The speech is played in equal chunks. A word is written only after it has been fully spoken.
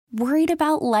Worried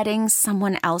about letting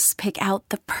someone else pick out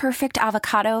the perfect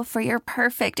avocado for your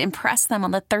perfect impress them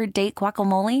on the third date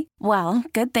guacamole? Well,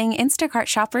 good thing Instacart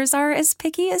shoppers are as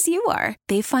picky as you are.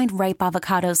 They find ripe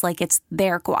avocados like it's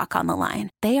their guac on the line.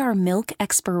 They are milk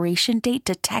expiration date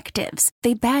detectives.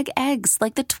 They bag eggs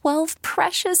like the 12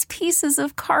 precious pieces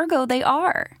of cargo they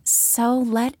are. So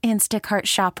let Instacart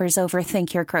shoppers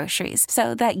overthink your groceries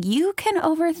so that you can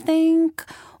overthink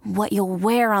what you'll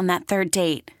wear on that third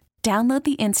date. Download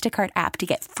the Instacart app to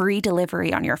get free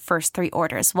delivery on your first 3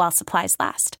 orders while supplies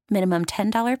last. Minimum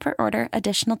 $10 per order.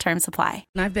 Additional terms apply.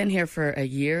 And I've been here for a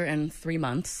year and 3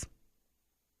 months.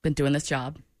 Been doing this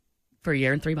job for a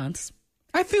year and 3 months.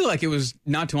 I feel like it was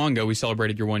not too long ago we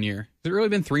celebrated your 1 year. Has it really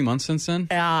been 3 months since then?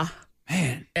 Yeah.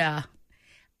 Man. Yeah.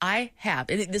 I have.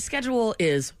 The schedule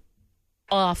is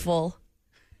awful,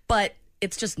 but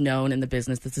it's just known in the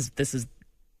business. This is,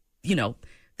 you know,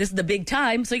 this is the big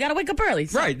time, so you got to wake up early.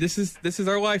 So. Right. This is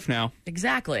our life now.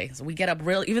 Exactly. So we get up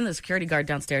real. Even the security guard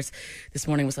downstairs this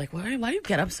morning was like, why do you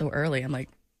get up so early? I'm like,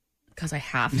 because I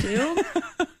have to.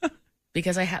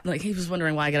 Because I have. Like, he was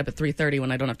wondering why I get up at 3:30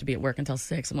 when I don't have to be at work until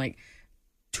 6. I'm like,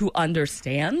 to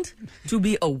understand, to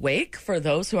be awake for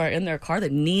those who are in their car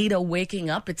that need a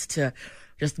waking up. It's to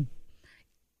just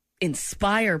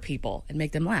inspire people and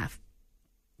make them laugh.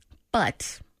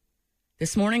 But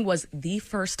this morning was the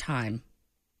first time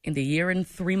in the year and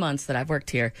 3 months that I've worked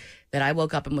here that I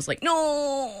woke up and was like,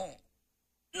 no.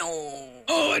 Oh,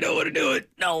 I don't want to do it.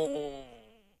 No.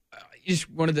 You just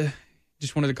wanted to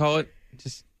call it?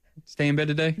 Just stay in bed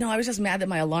today? No, I was just mad that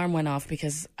my alarm went off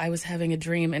because I was having a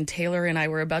dream and Taylor and I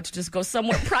were about to just go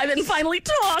somewhere private and finally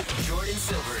talk. Jordan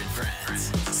Silver and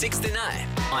Friends, 6 to 9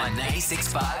 on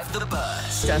 96.5 The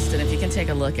Buzz. Justin, if you can take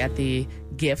a look at the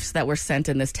gifts that were sent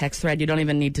in this text thread, you don't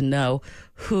even need to know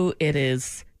who it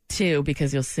is to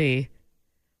because you'll see.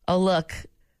 Oh, look.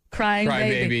 Crying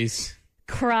babies.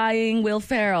 Crying Will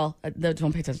Ferrell.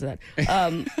 Don't pay attention to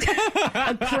that.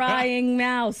 A crying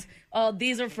mouse. Oh,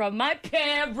 these are from my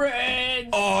parents.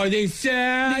 Oh, they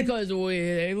sad? Because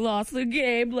they lost the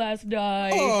game last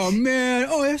night. Oh, man.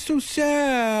 Oh, that's so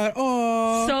sad.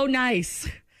 Oh. So nice.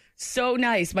 So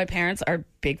nice. My parents are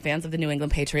big fans of the New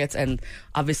England Patriots, and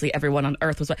obviously everyone on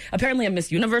earth was. Apparently a Miss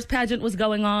Universe pageant was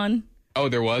going on. Oh,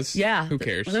 there was? Yeah. Who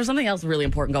cares? There's something else really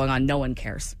important going on. No one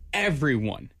cares.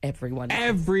 Everyone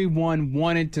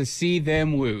wanted to see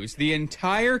them lose. The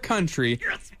entire country.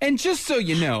 Yes. And just so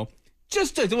you know,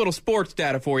 just a little sports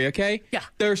data for you, okay? Yeah.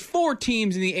 There's 4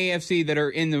 teams in the AFC that are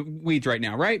in the weeds right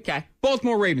now, right? Okay.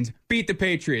 Baltimore Ravens beat the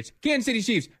Patriots. Kansas City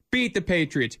Chiefs beat the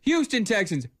Patriots. Houston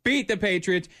Texans beat the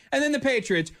Patriots. And then the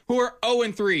Patriots, who are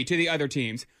 0-3 to the other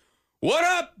teams. What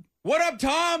up? What up,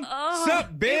 Tom?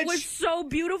 Sup, bitch? It was so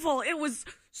beautiful. It was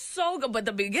so good. But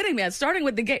the beginning, man, starting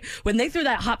with the game, when they threw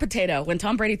that hot potato, when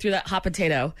Tom Brady threw that hot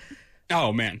potato.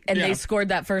 Oh, man. And they scored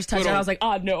that first touchdown. I was like,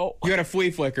 oh, no. You had a flea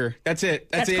flicker. That's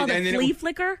it. That's it. called a flea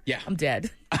flicker? Yeah. I'm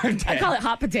dead. I'm dead. I call it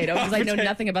hot potato because I know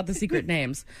nothing about the secret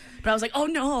names. But I was like, oh,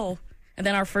 no. And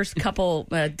then our first couple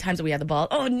times that we had the ball,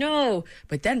 oh, no.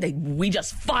 But then we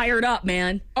just fired up,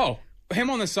 man. Oh, him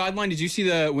on the sideline, did you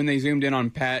see when they zoomed in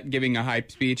on Pat giving a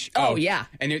hype speech? Oh yeah.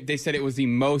 And they said it was the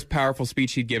most powerful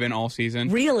speech he'd given all season.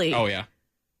 Really? Oh, yeah.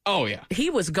 Oh, yeah. He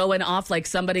was going off like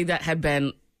somebody that had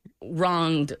been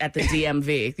wronged at the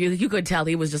DMV. You could tell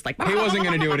he was just like... He wasn't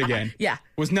going to do it again. Yeah.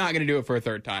 Was not going to do it for a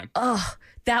third time. Oh,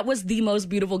 that was the most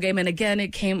beautiful game. And again,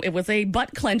 it was a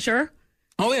butt clencher.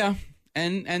 Oh, yeah.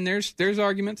 And there's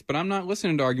arguments, but I'm not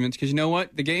listening to arguments because you know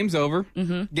what? The game's over.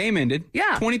 Mm-hmm. Game ended.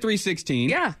 Yeah. 23-16.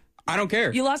 Yeah. I don't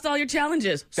care. You lost all your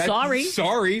challenges.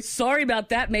 Sorry about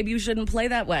that. Maybe you shouldn't play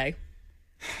that way.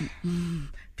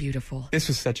 Beautiful. This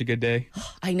was such a good day.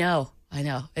 I know.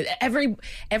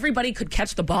 Everybody could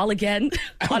catch the ball again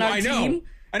on our team.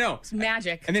 I know. It's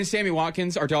magic. And then Sammy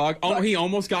Watkins, our dog, he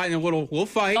almost got in a little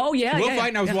fight. Oh, yeah. Fight,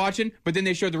 and I was watching, but then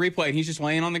they showed the replay, and he's just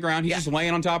laying on the ground. He's just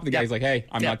laying on top of the guy. He's like, hey,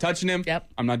 I'm not touching him. Yep.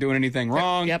 I'm not doing anything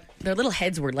wrong. Yep. Their little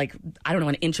heads were like, I don't know,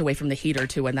 an inch away from the heat or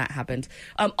two when that happened.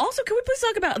 Also, can we please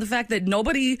talk about the fact that none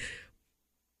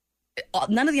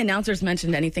of the announcers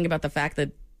mentioned anything about the fact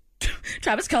that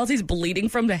Travis Kelce's bleeding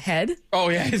from the head? Oh,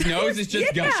 yeah. His nose is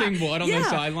just gushing blood on the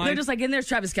sideline. They're just like, and there's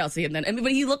Travis Kelce.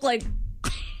 But he looked like...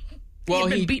 Well,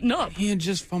 he had been beaten up. He had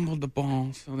just fumbled the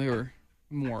ball, so they were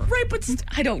more. Right, but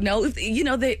I don't know.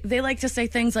 They like to say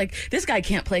things like, this guy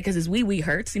can't play because his wee-wee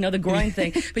hurts, the groin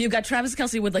thing. But you've got Travis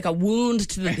Kelce with like a wound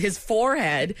to his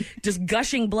forehead, just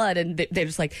gushing blood, and they're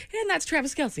just like, and that's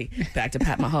Travis Kelce. Back to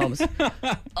Pat Mahomes.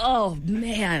 Oh,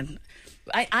 man.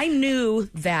 I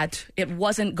knew that it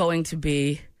wasn't going to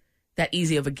be that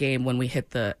easy of a game when we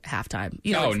hit the halftime.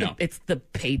 You know, it's the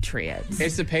Patriots.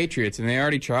 It's the Patriots, and they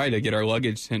already tried to get our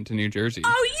luggage sent to New Jersey.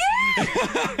 Oh, yeah! How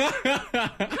did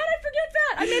I forget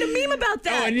that? I made a meme about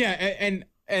that. Oh, and yeah,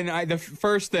 and the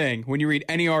first thing when you read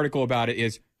any article about it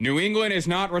is New England is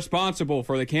not responsible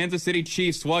for the Kansas City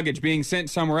Chiefs luggage being sent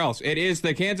somewhere else. It is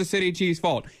the Kansas City Chiefs'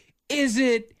 fault. Is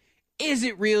it? Is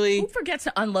it really? Who forgets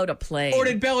to unload a plane? Or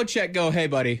did Belichick go, hey,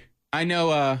 buddy, I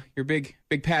know you're a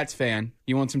big Pats fan.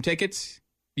 You want some tickets?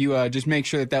 You just make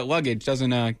sure that luggage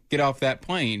doesn't get off that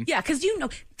plane. Yeah, because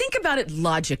think about it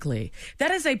logically. That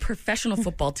is a professional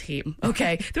football team,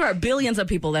 okay? There are billions of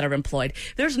people that are employed.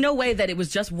 There's no way that it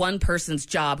was just one person's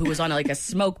job who was on like a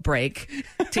smoke break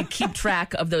to keep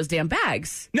track of those damn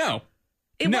bags. No.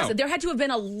 It wasn't. There had to have been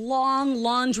a long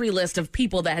laundry list of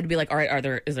people that had to be like, all right,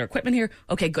 is there equipment here?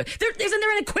 Okay, good. Isn't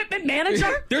there an equipment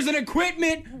manager? There's an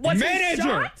equipment manager. He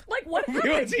shot? Like, what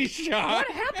happened? Was he shot? What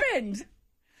happened?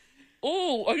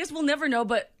 Oh, I guess we'll never know,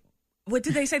 but what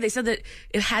did they say? They said that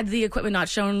had the equipment not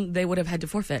shown, they would have had to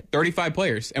forfeit. 35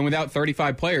 players. And without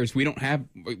 35 players, we don't have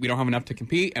enough to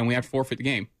compete, and we have to forfeit the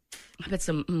game. I bet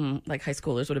some like high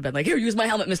schoolers would have been like, here, use my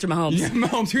helmet, Mr. Mahomes. Yeah,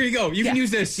 Mahomes, here you go. You can use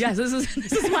this. Yes, this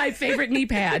is my favorite knee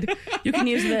pad. You can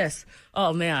use this.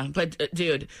 Oh, man. But,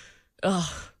 dude,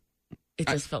 it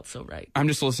just felt so right. I'm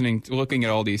just looking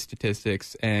at all these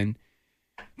statistics, and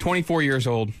 24 years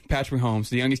old, Patrick Mahomes,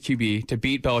 the youngest QB to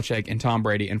beat Belichick and Tom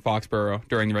Brady in Foxborough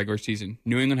during the regular season.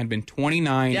 New England had been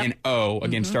 29-0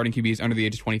 against starting QBs under the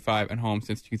age of 25 at home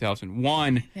since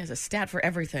 2001. He has a stat for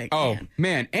everything. Oh,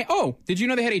 man. And, did you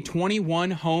know they had a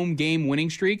 21 home game winning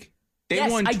streak? They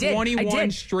won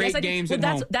 21 straight games at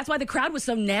home. That's why the crowd was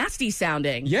so nasty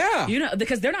sounding. Yeah.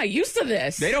 Because they're not used to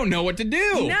this. They don't know what to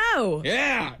do. No.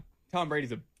 Yeah. Tom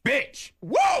Brady's a bitch.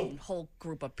 Whoa! Whole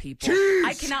group of people. Jeez.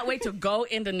 I cannot wait to go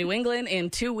into New England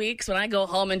in 2 weeks when I go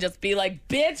home and just be like,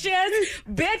 bitches,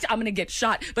 bitch, I'm going to get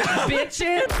shot, but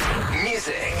bitches.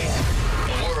 Music,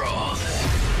 world,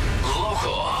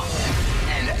 local,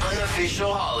 and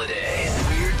unofficial holidays.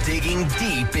 We're digging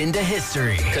deep into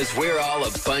history because we're all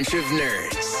a bunch of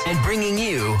nerds and bringing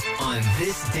you on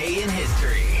This Day in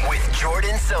History with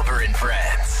Jordan Silver and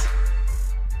Friends.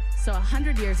 So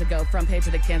 100 years ago, front page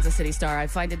of the Kansas City Star, I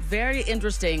find it very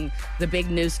interesting, the big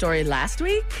news story last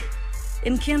week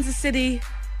in Kansas City,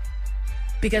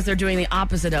 because they're doing the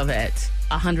opposite of it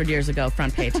 100 years ago,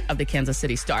 front page of the Kansas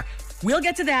City Star. We'll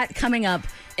get to that coming up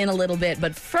in a little bit,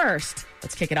 but first,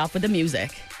 let's kick it off with the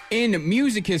music. In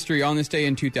music history, on this day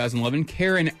in 2011,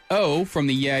 Karen O from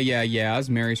the Yeah Yeah Yeahs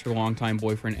marries her longtime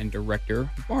boyfriend and director,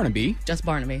 Barnaby. Just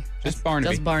Barnaby. Just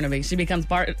Barnaby. Just Barnaby. She becomes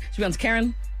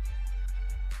Karen.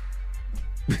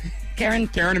 Karen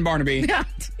and Barnaby.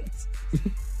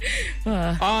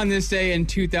 Yeah. On this day in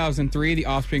 2003, the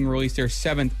Offspring released their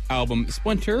 7th album,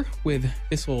 Splinter, with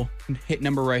this little hit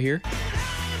number right here.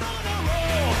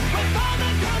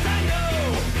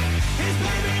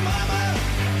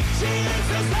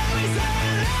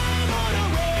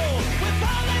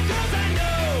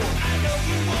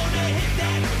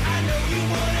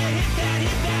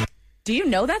 Do you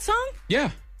know that song?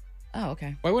 Yeah. Oh,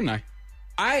 okay. Why wouldn't I?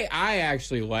 I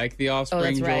actually like The Offspring,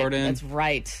 that's right. Jordan. That's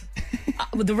right.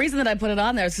 The reason that I put it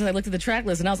on there is because I looked at the track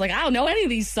list and I was like, I don't know any of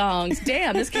these songs.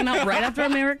 Damn, this came out right after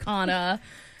Americana.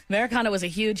 Americana was a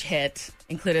huge hit.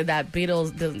 Included the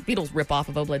Beatles ripoff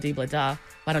of Obla Di Bla Da.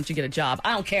 Why don't you get a job?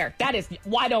 I don't care. That's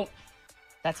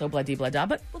Obla Di Bla Da,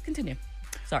 but we'll continue.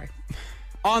 Sorry.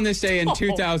 On this day in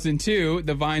 2002,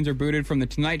 the Vines are booted from The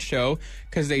Tonight Show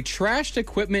because they trashed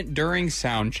equipment during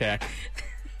sound check.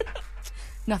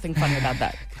 Nothing funny about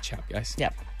that. Good job, guys.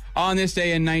 Yep. On this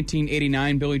day in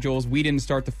 1989, Billy Joel's We Didn't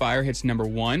Start the Fire hits number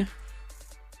 1.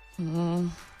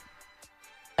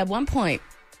 At one point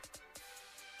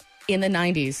in the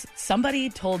 90s, somebody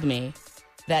told me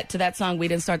that to that song, We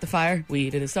Didn't Start the Fire,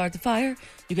 we didn't start the fire,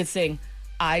 you could sing,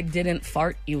 I didn't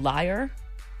fart, you liar.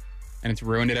 And it's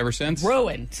ruined it ever since?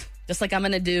 Ruined. Just like I'm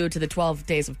going to do to the 12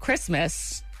 Days of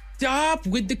Christmas. Stop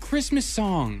with the Christmas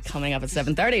songs. Coming up at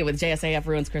 7:30 with JSAF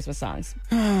Ruins Christmas Songs.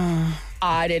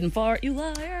 I didn't fart, you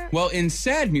liar. Well, in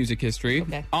sad music history,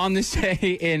 on this day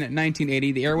in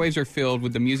 1980, the airwaves are filled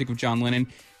with the music of John Lennon.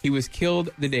 He was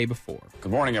killed the day before.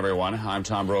 Good morning, everyone. I'm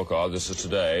Tom Brokaw. This is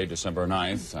today, December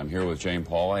 9th. I'm here with Jane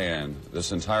Pauley, and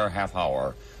this entire half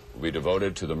hour will be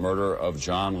devoted to the murder of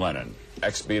John Lennon,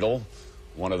 ex-Beatle,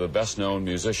 one of the best-known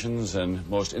musicians and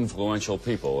most influential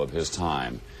people of his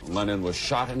time. Lennon was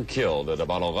shot and killed at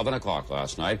about 11 o'clock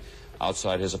last night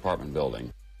outside his apartment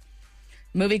building.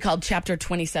 A movie called Chapter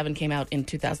 27 came out in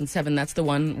 2007. That's the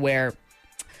one where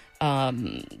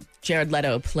Jared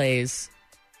Leto plays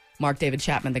Mark David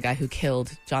Chapman, the guy who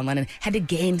killed John Lennon, had to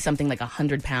gain something like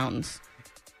 100 pounds.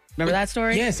 Remember that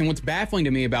story? Yes, and what's baffling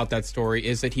to me about that story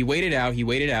is that he waited out,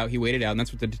 and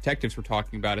that's what the detectives were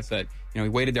talking about, is that, he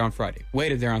waited there on Friday,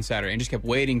 waited there on Saturday, and just kept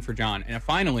waiting for John. And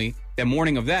finally, the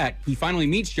morning of that, he finally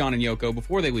meets John and Yoko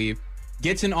before they leave,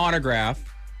 gets an autograph.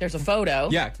 There's a photo.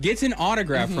 Yeah, gets an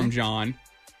autograph from John,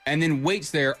 and then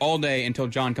waits there all day until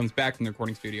John comes back from the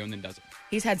recording studio and then does it.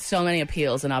 He's had so many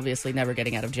appeals and obviously never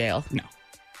getting out of jail. No.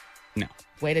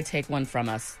 Way to take one from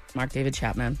us, Mark David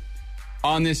Chapman.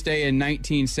 On this day in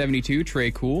 1972, Trey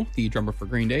Cool, the drummer for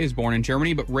Green Day, is born in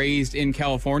Germany but raised in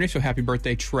California, so happy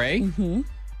birthday, Trey.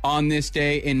 On this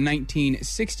day in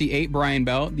 1968, Brian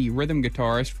Bell, the rhythm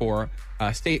guitarist for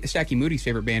Stacky Moody's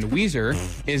favorite band, Weezer,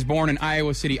 is born in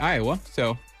Iowa City, Iowa,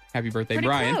 so happy birthday, Pretty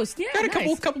Brian. close. Yeah, Got a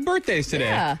nice. couple birthdays today.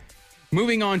 Yeah.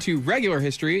 Moving on to regular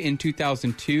history, in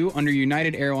 2002,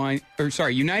 United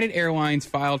Airlines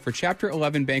filed for Chapter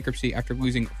 11 bankruptcy after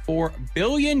losing $4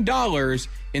 billion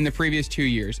in the previous 2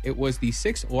 years. It was the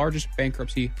 6th largest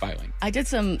bankruptcy filing. I did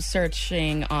some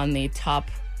searching on the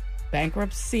top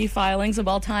bankruptcy filings of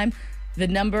all time. The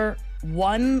number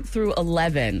 1 through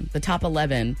 11, the top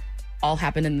 11, all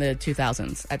happened in the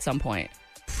 2000s at some point.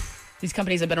 These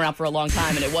companies have been around for a long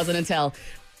time, and it wasn't until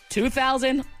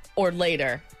 2000 or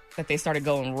later that they started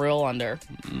going real under.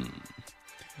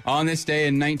 On this day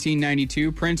in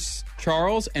 1992, Prince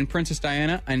Charles and Princess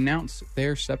Diana announced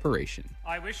their separation.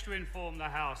 I wish to inform the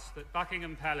House that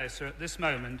Buckingham Palace are at this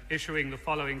moment issuing the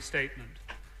following statement.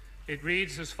 It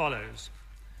reads as follows.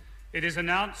 It is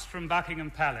announced from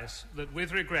Buckingham Palace that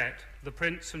with regret, the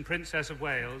Prince and Princess of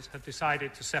Wales have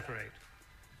decided to separate.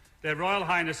 Their Royal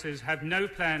Highnesses have no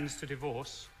plans to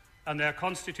divorce, and their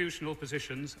constitutional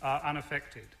positions are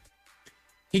unaffected.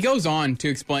 He goes on to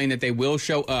explain that they will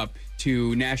show up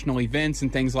to national events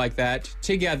and things like that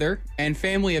together and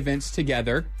family events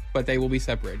together, but they will be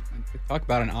separated. Talk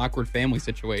about an awkward family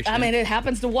situation. I mean, it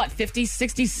happens to what, 50,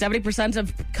 60, 70%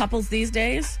 of couples these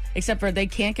days? Except for they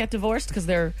can't get divorced because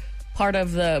they're part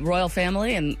of the royal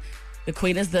family and the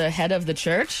queen is the head of the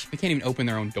church. They can't even open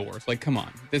their own doors. Like, come on.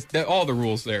 All the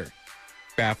rules there.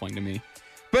 Baffling to me.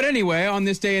 But anyway, on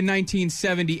this day in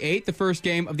 1978, the first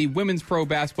game of the Women's Pro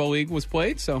Basketball League was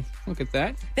played, so look at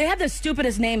that. They had the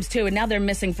stupidest names, too, and now they're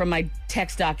missing from my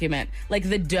text document. Like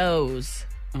the Does.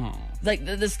 Oh. Like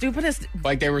the stupidest...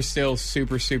 Like they were still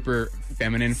super, super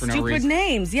feminine for no Stupid reason.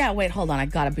 names. Yeah, wait, hold on. I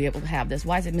got to be able to have this.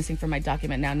 Why is it missing from my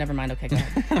document now? Never mind. Okay, go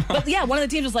ahead. But yeah, one of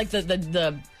the teams was like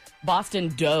the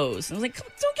Boston Does. I was like,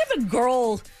 don't give the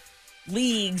girl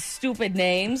leagues stupid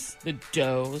names. The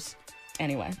Does.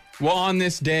 Anyway. Well, on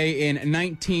this day in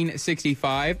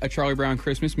 1965, A Charlie Brown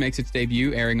Christmas makes its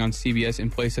debut, airing on CBS in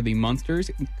place of the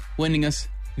Munsters, lending us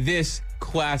this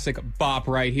classic bop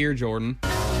right here, Jordan.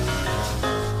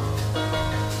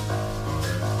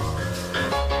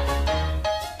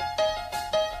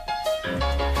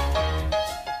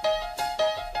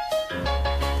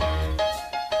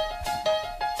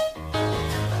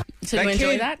 So you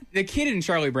enjoy that? The kid in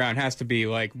Charlie Brown has to be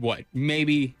like, what,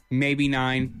 maybe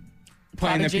 9?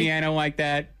 Playing Prodigy? the piano like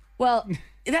that. Well,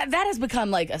 that has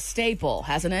become like a staple,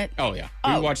 hasn't it? Oh, yeah.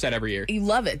 We watch that every year. You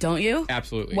love it, don't you?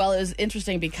 Absolutely. Well, it was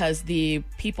interesting because the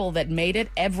people that made it,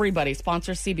 everybody,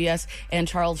 sponsor CBS and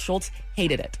Charles Schultz,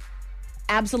 hated it.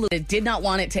 Absolutely did not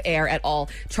want it to air at all.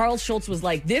 Charles Schultz was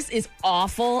like, this is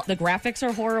awful. The graphics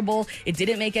are horrible. It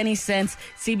didn't make any sense.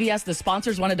 CBS, the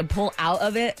sponsors wanted to pull out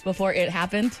of it before it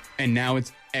happened. And now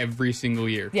it's every single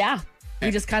year. Yeah. We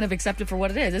just kind of accept it for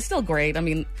what it is. It's still great. I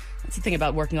mean, that's the thing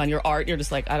about working on your art. You're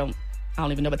just like, I don't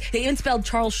even know. But they even spelled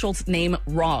Charles Schultz's name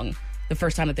wrong the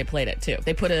first time that they played it too.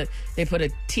 They put a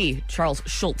T, Charles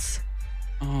Schultz.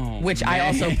 Oh, which man. I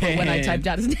also put when I typed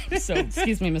out his name. So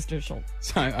excuse me, Mr.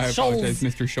 Schultz. I apologize,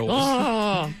 Mr. Schultz.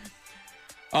 Oh.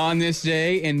 On this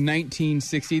day in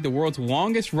 1960, the world's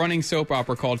longest running soap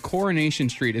opera called Coronation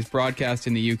Street is broadcast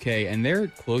in the UK, and their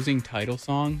closing title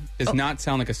song does not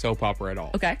sound like a soap opera at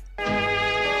all. Okay.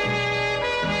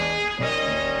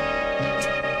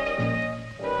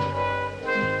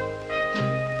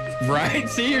 Right?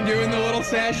 See, you're doing the little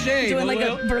sashay. Doing like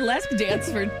a burlesque dance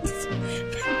for...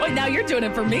 Wait, now you're doing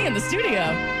it for me in the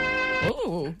studio.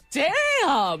 Oh,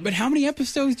 damn. But how many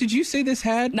episodes did you say this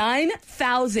had?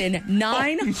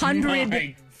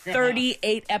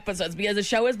 9,938 episodes, because the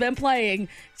show has been playing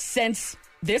since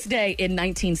this day in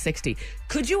 1960.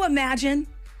 Could you imagine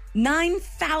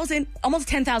 9,000, almost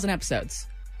 10,000 episodes?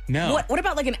 No. What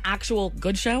about like an actual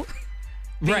good show?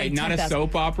 Right, not 10,000. a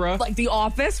soap opera. Like The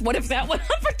Office? What if that went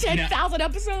on for 10,000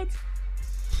 episodes?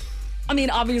 I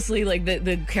mean, obviously, like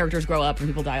the characters grow up and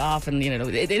people die off, and you know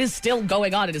it is still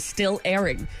going on. It is still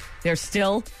airing. They're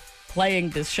still playing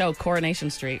this show, Coronation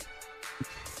Street.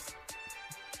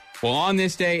 Well, on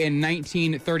this day in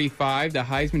 1935, the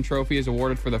Heisman Trophy is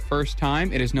awarded for the first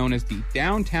time. It is known as the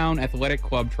Downtown Athletic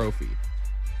Club Trophy.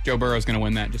 Joe Burrow's going to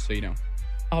win that, just so you know.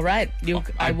 All right.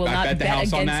 I will not bet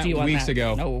against you on that. Weeks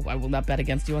ago. No, I will not bet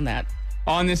against you on that.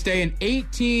 On this day in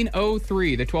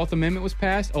 1803, the 12th Amendment was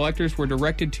passed. Electors were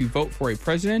directed to vote for a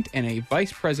president and a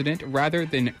vice president rather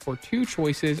than for two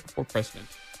choices for president.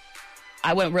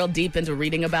 I went real deep into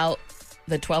reading about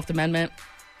the 12th Amendment.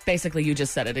 Basically, you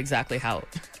just said it exactly how.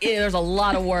 There's a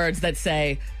lot of words that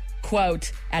say,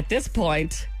 quote, at this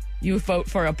point, you vote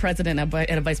for a president and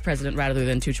a vice president rather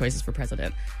than two choices for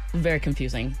president. Very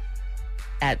confusing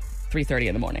at 3:30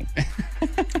 in the morning.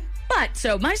 But,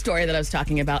 so my story that I was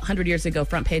talking about, 100 years ago,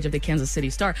 front page of the Kansas City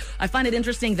Star, I find it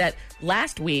interesting that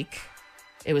last week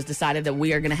it was decided that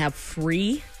we are going to have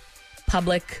free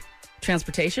public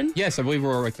transportation. Yes, I believe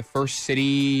we're like the first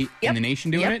city in the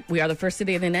nation doing it. We are the first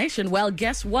city in the nation. Well,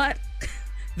 guess what?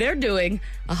 They're doing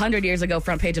 100 years ago,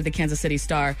 front page of the Kansas City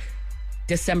Star,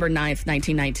 December 9th,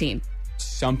 1919.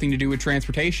 Something to do with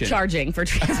transportation. Charging for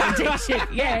transportation.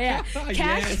 Yeah. Cash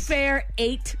Yes. fare,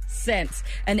 8 cents.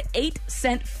 An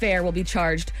 8-cent fare will be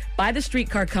charged by the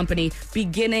streetcar company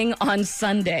beginning on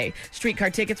Sunday. Streetcar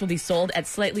tickets will be sold at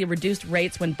slightly reduced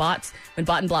rates when bought in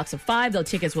blocks of 5. Those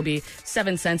tickets will be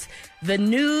 7 cents. The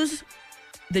newest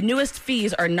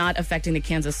fees are not affecting the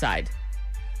Kansas side.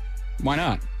 Why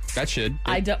not? That should.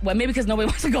 Well, maybe because nobody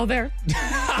wants to go there.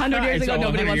 100 years ago,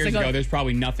 nobody wants to go. There's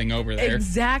probably nothing over there.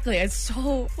 Exactly. It's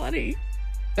so funny.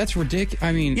 That's ridiculous.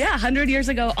 I mean, Yeah, 100 years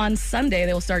ago on Sunday,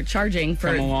 they will start charging for.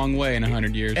 come a long way in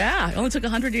 100 years. Yeah, it only took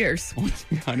 100 years.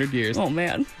 100 years. Oh,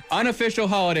 man. Unofficial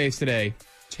holidays today.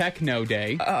 Techno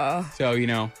Day.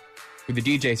 So, with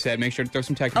the DJ set, make sure to throw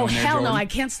some techno Oh, in there, hell no. Jordan. I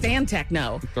can't stand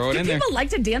techno. Throw it Do in there. people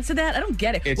like to dance to that? I don't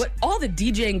get it. All the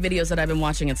DJing videos that I've been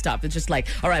watching and stuff, it's just like,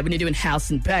 all right, when you're doing house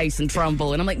and bass and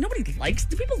trumbull, and I'm like, do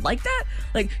people like that?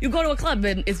 Like, you go to a club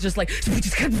and it's just like,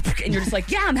 and you're just like,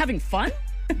 yeah, I'm having fun.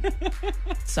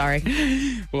 Sorry.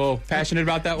 Well, passionate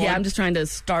about that one? Yeah, I'm just trying to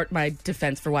start my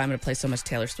defense for why I'm going to play so much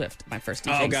Taylor Swift, my first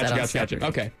DJ set on Gotcha. Saturday.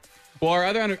 Okay. Well, our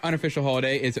other unofficial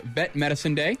holiday is Vet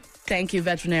Medicine Day. Thank you,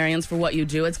 veterinarians, for what you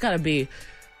do. It's got to be,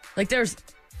 like, there's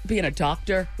being a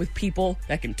doctor with people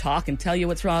that can talk and tell you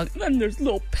what's wrong, and then there's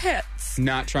little pets.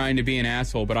 Not trying to be an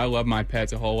asshole, but I love my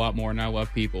pets a whole lot more than I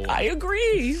love people. I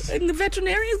agree. And the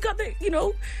veterinarian's got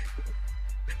the,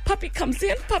 puppy comes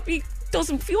in, puppy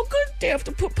doesn't feel good, they have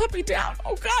to put puppy down.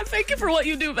 Oh, God, thank you for what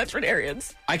you do,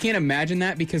 veterinarians. I can't imagine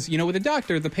that because, with a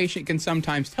doctor, the patient can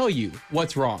sometimes tell you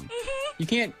what's wrong. You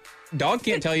can't. Dog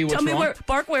can't tell you what's wrong.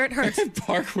 Bark where it hurts.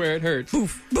 Bark where it hurts.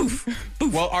 Boof, boof,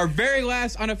 boof. Well, our very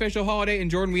last unofficial holiday,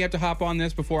 and Jordan, we have to hop on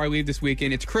this before I leave this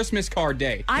weekend. It's Christmas card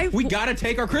day. We got to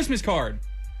take our Christmas card.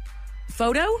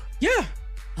 Photo? Yeah.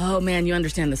 Oh, man, you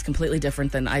understand this completely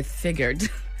different than I figured.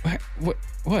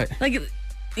 What? Like,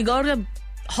 you go to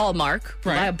Hallmark,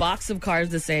 Right. buy a box of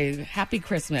cards that say Happy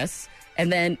Christmas, and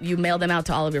then you mail them out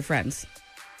to all of your friends.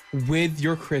 With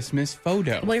your Christmas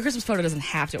photo. Well, your Christmas photo doesn't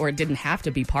have to, or it didn't have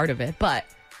to be part of it, but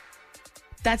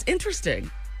that's interesting.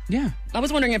 Yeah. I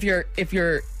was wondering if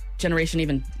your generation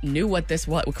even knew what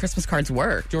Christmas cards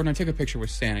were. Jordan, I took a picture with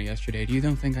Santa yesterday. Do you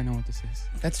don't think I know what this is?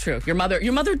 That's true. Your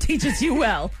mother teaches you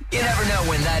well. You never know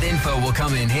when that info will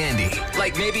come in handy.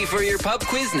 Like maybe for your pub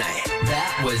quiz night.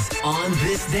 That was On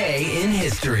This Day in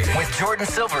History with Jordan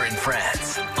Silver and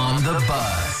friends on The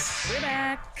Buzz. We're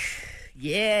back.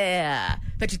 Yeah.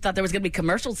 Bet you thought there was going to be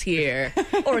commercials here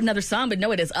or another song, but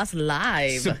no, it is us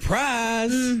live.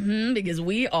 Surprise! Because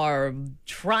we are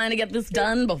trying to get this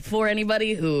done before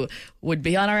anybody who would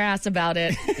be on our ass about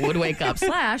it would wake up.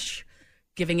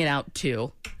 / giving it out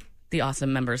to the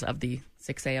awesome members of the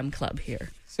 6 a.m. club here.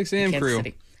 6 a.m. in Kansas crew.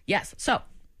 City. Yes. So,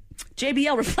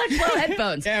 JBL Reflect Flow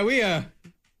headphones. Yeah,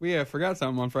 we forgot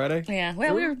something on Friday. Yeah,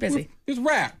 well, we were busy. It was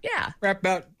rap. Yeah. Rap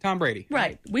about Tom Brady.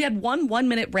 Right. We had one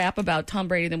 1-minute rap about Tom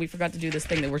Brady, then we forgot to do this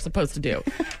thing that we're supposed to do.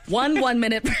 one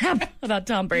 1-minute rap about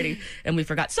Tom Brady, and we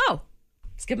forgot. So,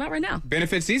 let's give them out right now.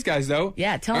 Benefits these guys, though.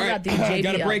 Yeah, tell them All about the right. JBL.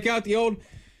 Got to break out the old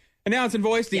announcing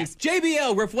voice. The Yes.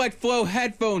 JBL Reflect Flow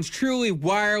headphones, truly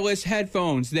wireless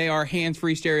headphones. They are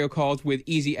hands-free stereo calls with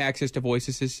easy access to voice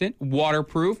assistant,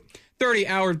 waterproof, 30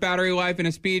 hours battery life and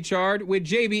a speed charge with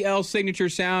JBL signature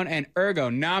sound and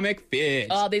ergonomic fit.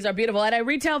 Oh, these are beautiful at a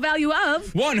retail value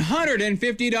of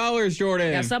 $150,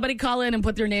 Jordan. Yeah, somebody call in and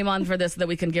put their name on for this so that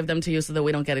we can give them to you so that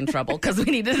we don't get in trouble because we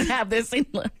need to have this in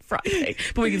Friday,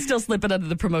 but we can still slip it under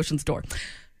the promotion store.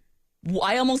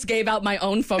 I almost gave out my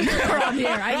own phone number on the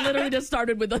air. I literally just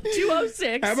started with a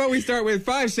 206. How about we start with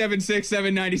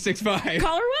 576-7965?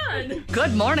 Caller 1.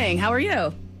 Good morning. How are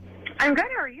you? I'm good.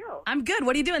 How are you? I'm good.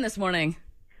 What are you doing this morning?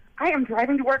 I am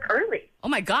driving to work early Oh,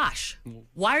 my gosh.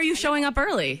 Why are you showing up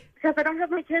early? because I don't have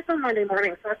my kids on Monday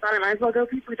morning, so I thought I might as well go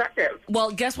be productive.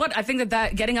 Well, guess what? I think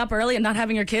that getting up early and not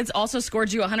having your kids also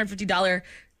scored you a $150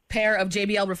 pair of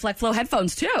JBL Reflect Flow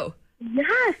headphones, too.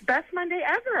 Yes, best Monday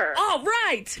ever. Oh,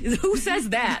 right. Who says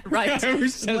that? Right. Who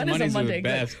says When is a Mondays are Monday the good?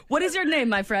 best? What is your name,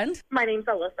 my friend? My name's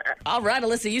Alyssa. All right,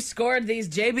 Alyssa, you scored these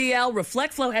JBL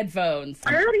Reflect Flow headphones.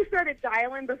 I already started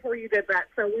dialing before you did that,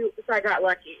 so I got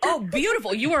lucky. Oh,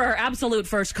 beautiful. You were our absolute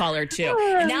first caller, too.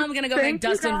 And now I'm going to go make Thank you,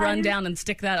 Dustin guys. run down and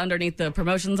stick that underneath the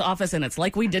promotions office, and it's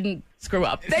like we didn't screw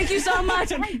up. Thank you so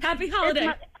much, and happy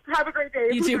holiday. Have a great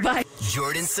day. You too. Bye.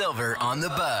 Jordan Silver on the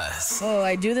buzz. Oh,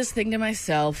 I do this thing to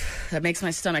myself that makes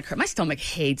my stomach hurt. My stomach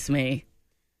hates me.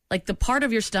 Like the part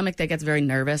of your stomach that gets very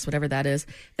nervous, whatever that is,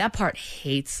 that part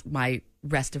hates my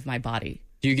rest of my body.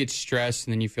 Do you get stressed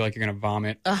and then you feel like you're going to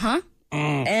vomit? Uh-huh.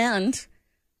 And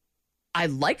I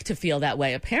like to feel that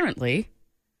way, apparently,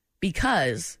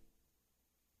 because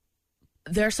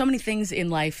there are so many things in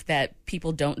life that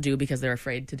people don't do because they're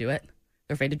afraid to do it.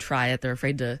 They're afraid to try it. They're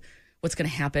afraid to what's going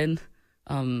to happen.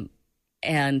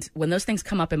 And when those things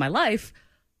come up in my life,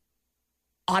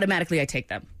 automatically I take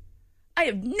them. I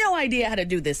have no idea how to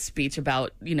do this speech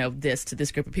about, this to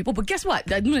this group of people. But guess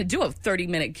what? I'm going to do a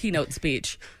 30-minute keynote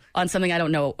speech on something I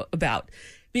don't know about.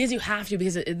 Because you have to,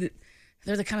 because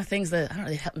they're the kind of things that, I don't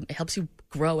know, it helps you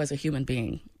grow as a human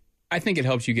being. I think it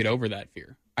helps you get over that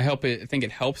fear. I think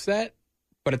it helps that,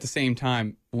 but at the same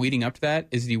time, leading up to that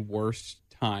is the worst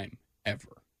time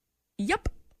ever. Yep,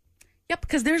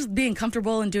 because there's being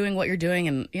comfortable and doing what you're doing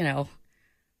and,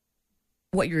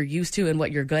 what you're used to and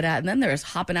what you're good at. And then there's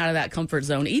hopping out of that comfort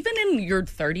zone, even in your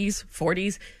 30s,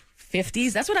 40s,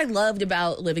 50s. That's what I loved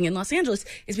about living in Los Angeles,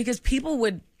 is because people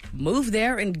would move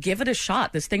there and give it a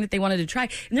shot, this thing that they wanted to try.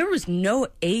 And there was no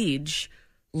age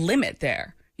limit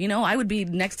there. I would be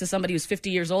next to somebody who's 50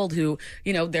 years old who,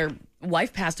 their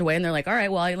wife passed away and they're like, all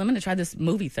right, well, I'm going to try this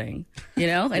movie thing,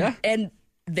 and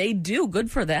they do.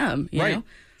 Good for them, you know?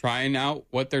 Trying out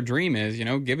what their dream is,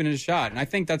 giving it a shot. And I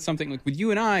think that's something like with you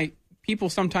and I, people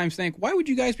sometimes think, why would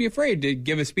you guys be afraid to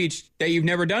give a speech that you've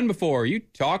never done before? You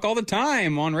talk all the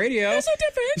time on radio. They're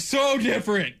so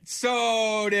different.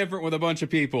 So different with a bunch of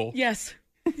people. Yes.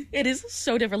 It is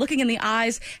so different. Looking in the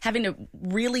eyes, having to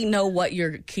really know what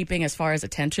you're keeping as far as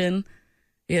attention,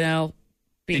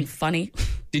 being funny.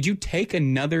 Did you take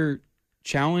another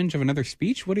challenge of another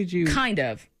speech? What did you... Kind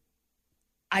of.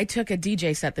 I took a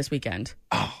DJ set this weekend.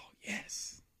 Oh,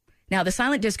 yes. Now, the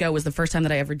Silent Disco was the first time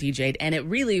that I ever DJ'd, and it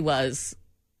really was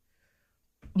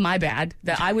my bad.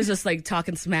 That I was just like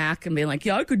talking smack and being like,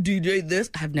 yeah, I could DJ this.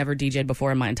 I've never DJ'd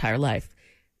before in my entire life.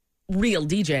 Real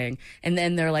DJing. And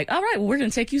then they're like, all right, well, we're going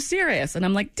to take you serious. And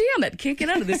I'm like, damn it, can't get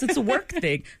out of this. It's a work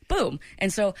thing. Boom.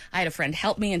 And so I had a friend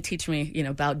help me and teach me,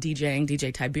 about DJing.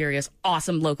 DJ Tiberius,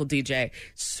 awesome local DJ,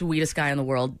 sweetest guy in the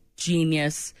world,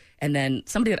 genius. And then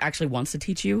somebody that actually wants to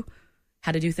teach you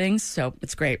how to do things. So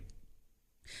it's great.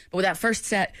 But with that first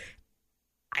set,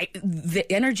 the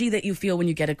energy that you feel when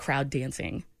you get a crowd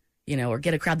dancing, or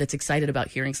get a crowd that's excited about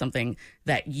hearing something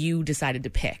that you decided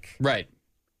to pick. Right.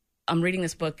 I'm reading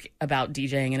this book about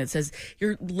DJing, and it says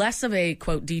you're less of a,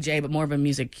 quote, DJ, but more of a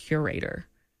music curator,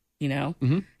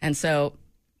 Mm-hmm. And so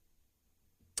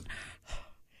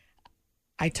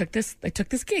I took this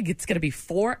gig. It's going to be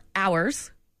 4 hours.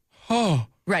 Oh.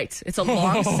 Right. It's a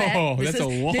long set. This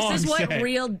is what set.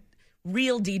 real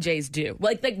DJs do.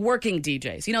 Like working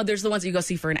DJs. There's the ones that you go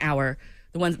see for an hour,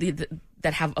 the ones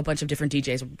that have a bunch of different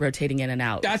DJs rotating in and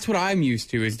out. That's what I'm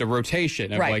used to, is the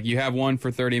rotation of like you have one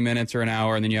for 30 minutes or an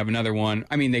hour and then you have another one.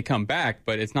 I mean, they come back,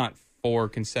 but it's not 4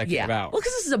 consecutive hours. Well,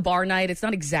 because this is a bar night. It's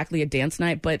not exactly a dance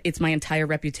night, but it's my entire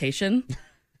reputation,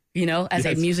 as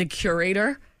a music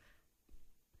curator.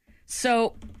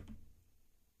 So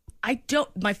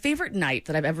my favorite night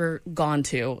that I've ever gone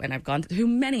to, and I've gone to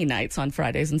many nights on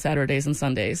Fridays and Saturdays and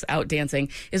Sundays out dancing,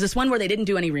 is this one where they didn't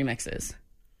do any remixes.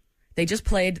 They just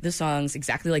played the songs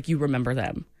exactly like you remember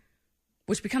them,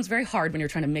 which becomes very hard when you're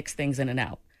trying to mix things in and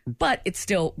out. But it's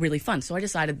still really fun. So I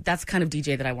decided that's the kind of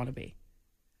DJ that I want to be.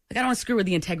 Like, I don't want to screw with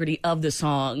the integrity of the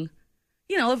song.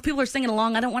 If people are singing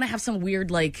along, I don't want to have some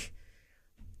weird, like,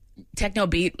 techno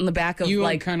beat in the back of,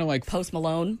 kind of like Post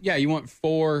Malone. Yeah, you want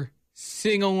 4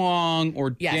 sing-along or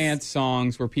dance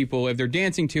songs where people, if they're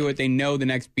dancing to it, they know the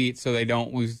next beat so they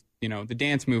don't lose, the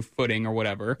dance move footing or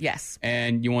whatever. Yes.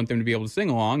 And you want them to be able to sing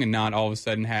along and not all of a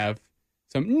sudden have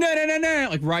some no,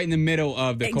 like right in the middle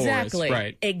of the chorus.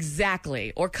 Right.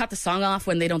 Exactly. Or cut the song off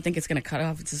when they don't think it's going to cut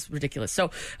off. It's just ridiculous.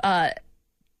 So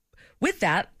with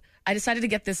that, I decided to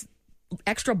get this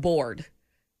extra board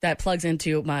that plugs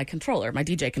into my controller, my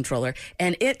DJ controller,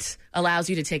 and it allows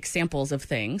you to take samples of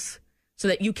things so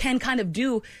that you can kind of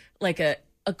do like a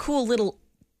cool little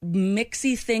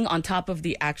mixy thing on top of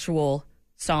the actual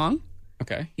song.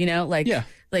 Okay. You know, like Yeah.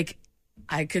 like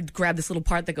I could grab this little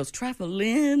part that goes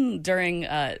traveling during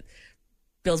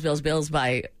Bills, Bills, Bills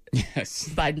by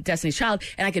Destiny's Child,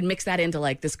 and I could mix that into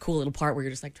like this cool little part where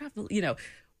you're just like travel, you know,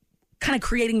 kind of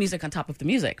creating music on top of the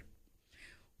music.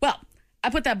 Well, I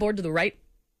put that board to the right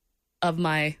of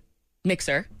my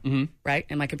mixer, right,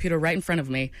 and my computer right in front of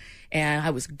me, and I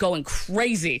was going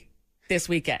crazy this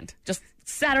weekend. Just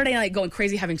Saturday night going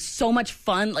crazy, having so much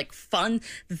fun, like fun.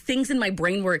 The things in my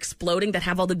brain were exploding that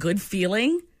have all the good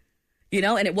feeling, you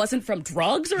know, and it wasn't from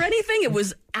drugs or anything. It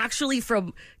was actually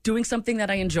from doing something that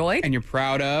I enjoyed. And you're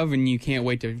proud of, and you can't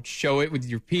wait to show it with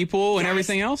your people and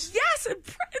everything else? Yes. And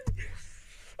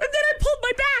then I pulled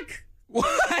my back.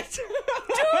 What?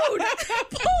 Dude, I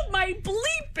pulled my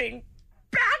bleeping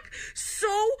back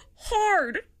so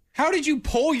hard. How did you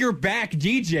pull your back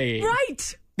DJing?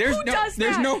 Right. There's Who no, does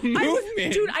there's that? no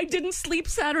movement. Dude, I didn't sleep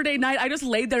Saturday night. I just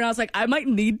laid there and I was like, I might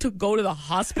need to go to the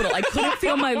hospital. I couldn't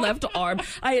feel my left arm.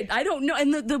 I don't know.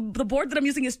 And the board that I'm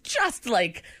using is just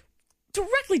like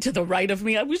directly to the right of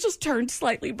me. I was just turned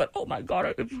slightly, but oh my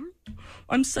God,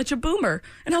 I'm such a boomer.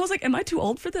 And I was like, am I too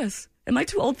old for this? Am I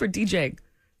too old for DJing?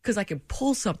 Because I can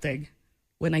pull something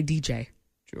when I DJ.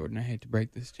 Jordan, I hate to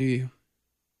break this to you.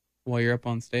 While you're up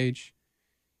on stage,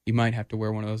 you might have to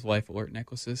wear one of those Life Alert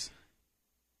necklaces.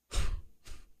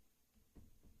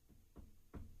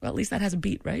 Well, at least that has a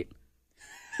beat, right?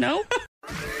 No?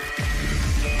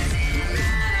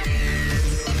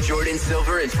 Jordan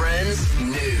Silver and Friends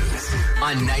News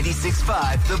on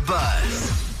 96.5 The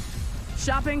Buzz.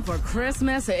 Shopping for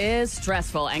Christmas is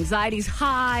stressful. Anxiety's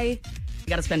high. You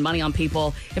got to spend money on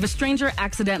people. If a stranger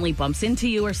accidentally bumps into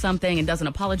you or something and doesn't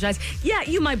apologize, yeah,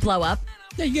 you might blow up.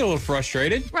 Yeah, you get a little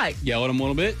frustrated. Right. Yell at them a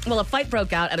little bit. Well, a fight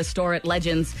broke out at a store at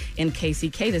Legends in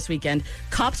KCK this weekend.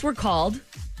 Cops were called,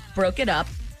 broke it up.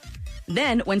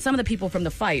 Then, when some of the people from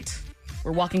the fight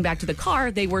were walking back to the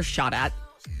car, they were shot at.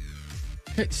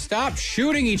 Hey, stop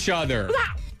shooting each other.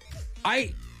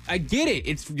 I get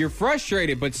it. You're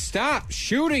frustrated, but stop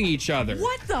shooting each other.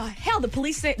 What the hell? The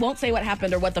police won't say what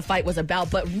happened or what the fight was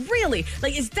about, but really,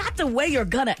 like, is that the way you're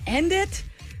gonna end it?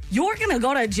 You're gonna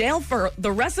go to jail for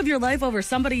the rest of your life over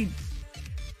somebody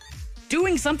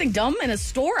doing something dumb in a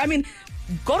store? I mean,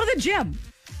 go to the gym,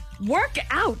 work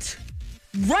out,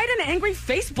 write an angry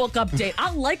Facebook update.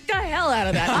 I'll like the hell out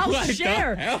of that. I'll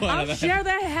share the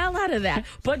hell out of that.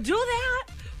 But do that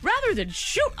rather than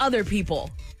shoot other people.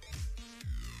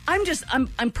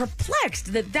 I'm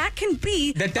perplexed that can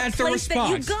be that's the place the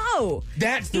response. that you go.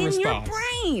 That's the response. In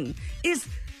your brain. Is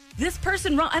this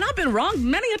person wrong? And I've been wrong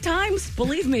many a times.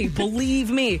 Believe me.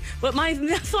 But my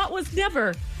thought was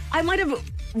never. I might have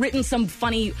written some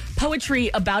funny poetry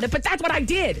about it, but that's what I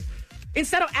did.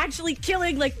 Instead of actually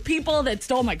killing like people that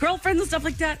stole my girlfriends and stuff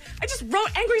like that, I just wrote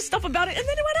angry stuff about it, and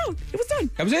then it went out. It was done.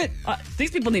 That was it.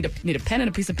 These people need a pen and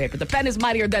a piece of paper. The pen is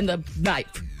mightier than the knife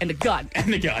and the gun.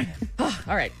 And the gun.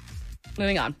 All right,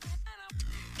 moving on.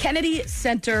 Kennedy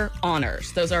Center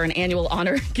Honors. Those are an annual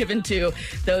honor given to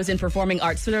those in performing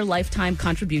arts for their lifetime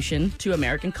contribution to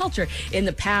American culture. In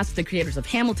the past, the creators of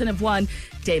Hamilton have won.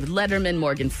 David Letterman,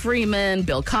 Morgan Freeman,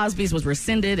 Bill Cosby's was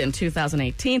rescinded in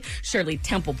 2018. Shirley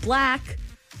Temple Black,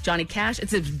 Johnny Cash.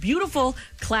 It's a beautiful,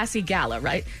 classy gala,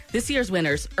 right? This year's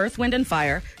winners, Earth, Wind and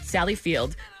Fire, Sally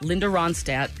Field, Linda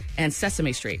Ronstadt, and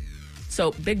Sesame Street.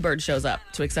 So Big Bird shows up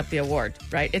to accept the award,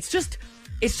 right? It's just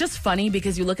funny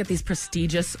because you look at these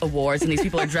prestigious awards and these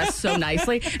people are dressed so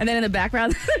nicely, and then in the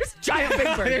background, there's giant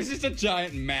Big Bird. There's just a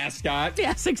giant mascot.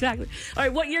 Yes, exactly. All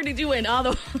right, what year did you win?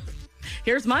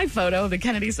 Here's my photo of the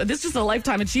Kennedys. This is just a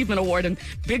Lifetime Achievement Award, and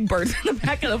Big Bird's in the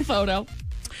back of the photo.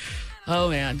 Oh,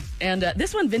 man. And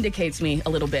this one vindicates me a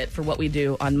little bit for what we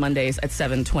do on Mondays at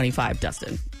 7:25,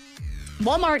 Dustin.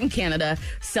 Walmart in Canada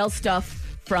sells stuff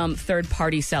from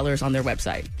third-party sellers on their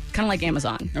website. Kind of like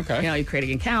Amazon. Okay. You know, you create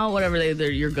an account, whatever,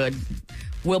 you're good.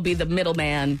 We'll be the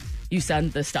middleman. You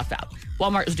send the stuff out.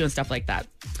 Walmart is doing stuff like that.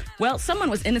 Well, someone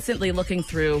was innocently looking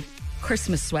through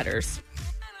Christmas sweaters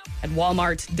at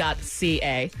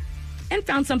walmart.ca and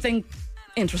found something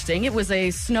interesting. It was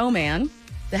a snowman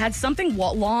that had something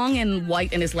long and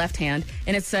white in his left hand,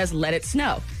 and it says, "Let it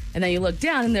snow." And then you look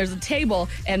down, and there's a table,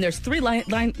 and there's three lines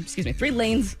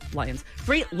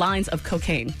of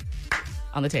cocaine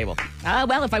on the table.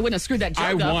 Well, if I wouldn't have screwed that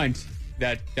joke up. I want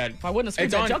that. If I wouldn't have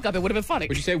screwed that joke up, it would have been funny.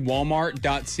 Would you say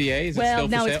walmart.ca? Is it well, still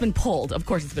for now sale? it's been pulled. Of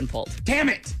course it's been pulled. Damn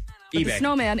it! But eBay. the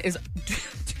snowman is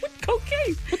doing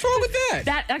cocaine. What's wrong with that?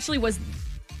 That actually was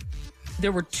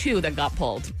there were 2 that got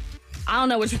pulled. I don't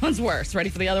know which one's worse. Ready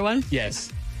for the other one?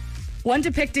 Yes. One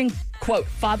depicting, quote,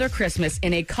 Father Christmas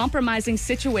in a compromising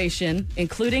situation,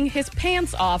 including his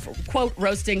pants off, quote,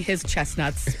 roasting his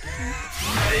chestnuts. This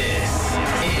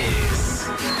is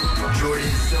Jordan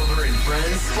Silver and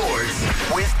Friends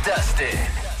Sports with Dustin.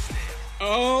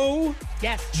 Oh,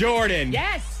 Yes. Jordan.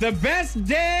 Yes. The best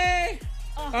day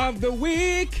of the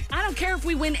week. I don't care if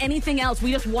we win anything else.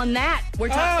 We just won that.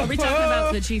 Are we talking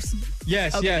about the Chiefs?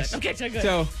 Yes, Okay, yes. good. Okay, good.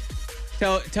 So,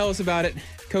 tell us about it,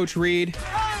 Coach Reed.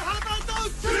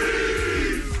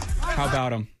 How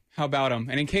about him? How about him?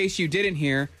 And in case you didn't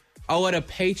hear, I'll let a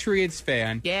Patriots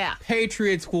fan,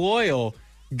 Patriots loyal,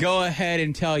 go ahead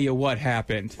and tell you what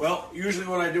happened. Well, usually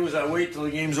what I do is I wait till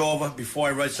the game's over before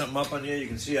I write something up on here. You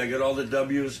can see I got all the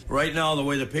W's. Right now, the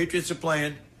way the Patriots are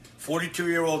playing,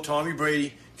 42-year-old Tommy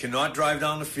Brady cannot drive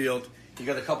down the field. He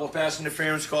got a couple of pass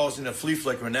interference calls and a flea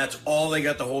flicker, and that's all they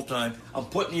got the whole time. I'm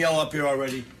putting the yell up here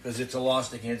already because it's a loss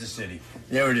to Kansas City.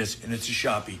 There it is, and it's a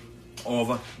Sharpie.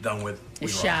 Over, done with.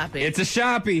 It's Sharpie. It's a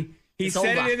Sharpie. He It's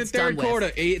said over. it in the It's third done with.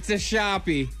 quarter. It's a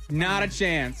Sharpie. Not a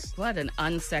chance. What an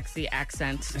unsexy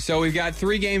accent. So we've got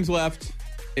 3 games left.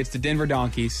 It's the Denver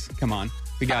Donkeys. Come on.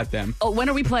 We got them. Oh, when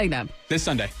are we playing them? This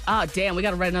Sunday. Oh, damn. We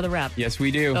got to write another rap. Yes,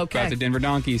 we do. Okay. Got the Denver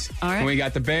Donkeys. All right. And we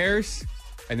got the Bears.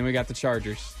 And then we got the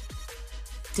Chargers.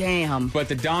 Damn. But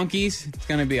the Donkeys, it's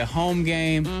going to be a home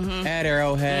game at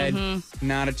Arrowhead.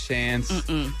 Not a chance.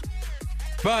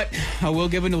 But I will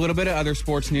give it a little bit of other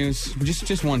sports news.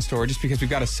 Just one story, just because we've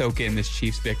got to soak in this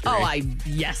Chiefs victory. Oh,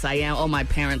 yes, I am. Oh, my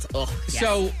parents. Oh, yes.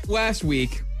 So last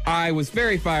week, I was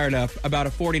very fired up about a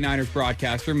 49ers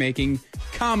broadcaster making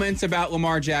comments about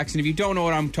Lamar Jackson. If you don't know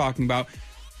what I'm talking about,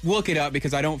 look it up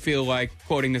because I don't feel like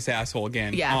quoting this asshole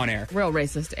again on air. Real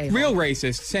racist. A-hole. Real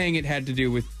racist, saying it had to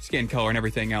do with skin color and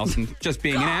everything else and just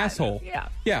being an asshole. Yeah.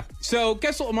 Yeah. So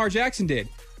guess what Lamar Jackson did?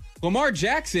 Lamar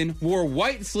Jackson wore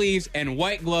white sleeves and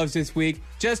white gloves this week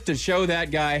just to show that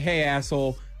guy, hey,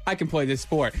 asshole, I can play this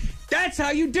sport. That's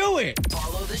how you do it.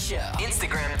 Follow the show.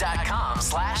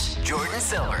 Instagram.com/Jordan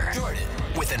Silver. Jordan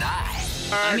with an I.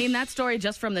 I mean, that story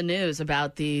just from the news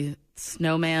about the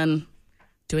snowman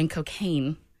doing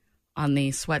cocaine on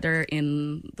the sweater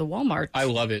in the Walmart. I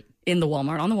love it. On the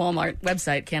Walmart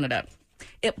website, Canada.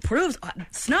 It proves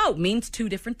snow means 2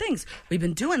 different things. We've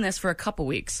been doing this for a couple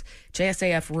weeks.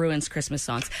 JSAF ruins Christmas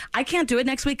songs. I can't do it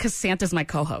next week because Santa's my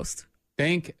co-host.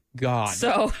 Thank God.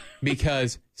 So,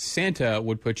 because Santa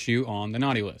would put you on the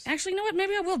naughty list. actually, you know what?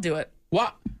 Maybe I will do it.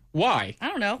 What? Why? I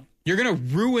don't know. You're going to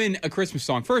ruin a Christmas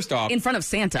song. First off, In front of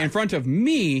Santa. in front of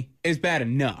me is bad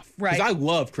enough. Right. Because I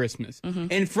love Christmas.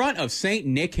 In front of St.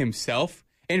 Nick himself,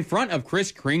 in front of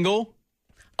Kris Kringle.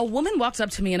 A woman walks up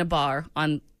to me in a bar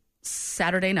on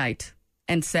Saturday night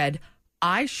and said,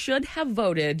 I should have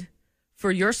voted for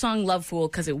your song Love Fool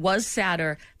because it was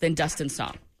sadder than Dustin's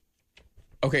song.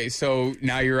 Okay, so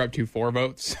now you're up to 4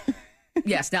 votes.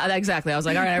 Yes, now exactly. I was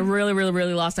like, all right, I really, really,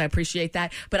 really lost. I appreciate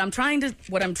that. But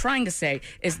what I'm trying to say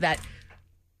is that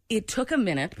it took a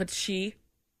minute, but she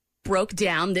broke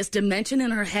down this dimension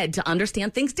in her head to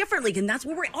understand things differently. And that's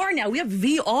where we are now. We have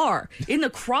VR in the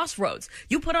crossroads.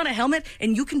 You put on a helmet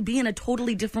and you can be in a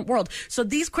totally different world. So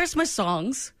these Christmas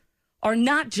songs are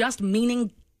not just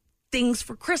meaning things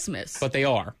for Christmas. But they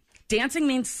are. Dancing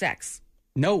means sex.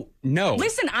 No.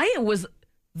 Listen, I was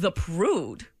the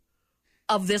prude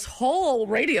of this whole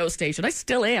radio station. I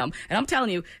still am. And I'm telling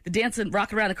you, the dancing,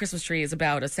 rock around the Christmas tree is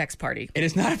about a sex party. It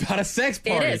is not about a sex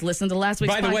party. It is. Listen to last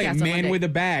week's podcast. By the way, on Man Monday. with a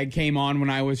Bag came on when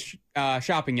I was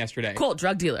shopping yesterday. Cool,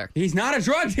 drug dealer. He's not a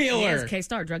drug He dealer. is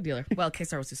K-Star, drug dealer. Well,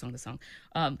 K-Star was who sung the song.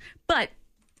 But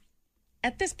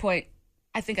at this point,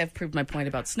 I think I've proved my point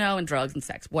about snow and drugs and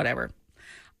sex, whatever.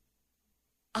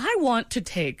 I want to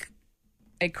take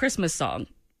a Christmas song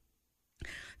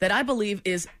that I believe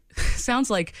sounds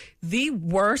like the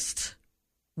worst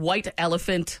white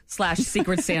elephant /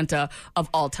 Secret Santa of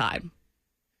all time.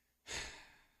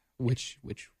 Which?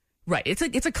 Right.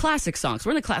 It's a classic song. So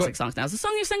we're in the classic songs now. It's a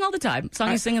song you sing all the time.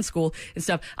 Song you sing in school and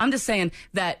stuff. I'm just saying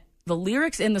that the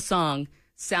lyrics in the song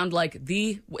sound like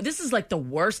this is like the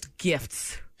worst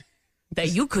gifts that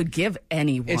you could give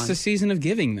anyone. It's the season of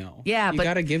giving, though. Yeah, you but-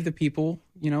 got to give the people,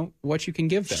 what you can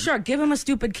give them. Sure, give them a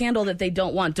stupid candle that they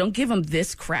don't want. Don't give them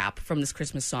this crap from this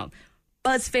Christmas song.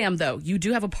 Buzz fam, though, you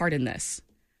do have a part in this.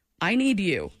 I need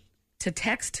you to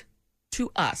text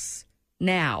to us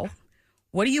now.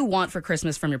 What do you want for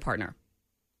Christmas from your partner?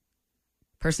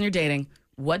 Person you're dating,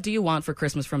 what do you want for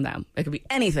Christmas from them? It could be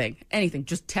anything.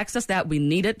 Just text us that. We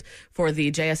need it for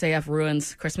the JSAF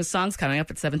Ruins Christmas songs coming up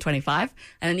at 7:25.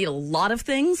 And I need a lot of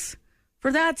things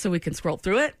for that so we can scroll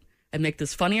through it. and make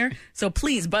this funnier. So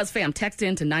please, BuzzFam, text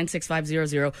in to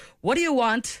 96500. What do you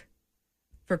want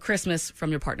for Christmas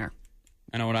from your partner?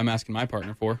 I know what I'm asking my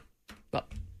partner for. Well,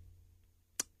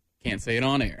 can't say it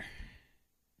on air.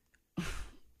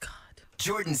 God.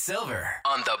 Jordan Silver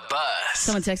on the Buzz.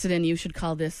 Someone texted in, you should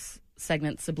call this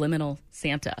segment Subliminal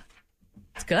Santa.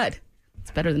 It's good.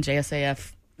 It's better than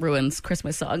JSAF ruins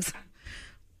Christmas songs.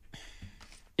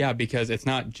 Yeah, because it's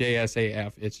not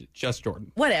JSAF. It's just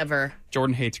Jordan. Whatever.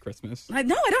 Jordan hates Christmas. No,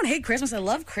 I don't hate Christmas. I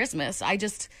love Christmas.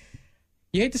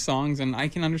 You hate the songs, and I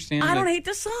can understand I don't hate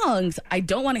the songs. I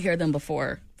don't want to hear them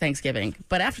before Thanksgiving.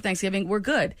 But after Thanksgiving, we're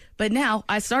good. But now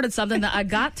I started something that I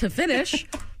got to finish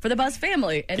for the Buzz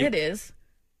family. And this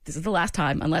is the last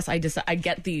time, unless I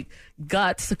get the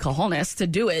guts, the cojones, to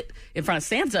do it in front of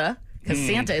Santa, because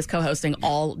Santa is co-hosting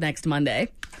all next Monday.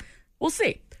 We'll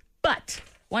see. But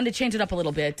wanted to change it up a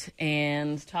little bit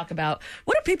and talk about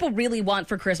what do people really want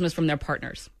for Christmas from their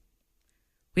partners.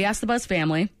 We asked the Buzz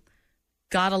family.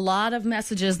 Got a lot of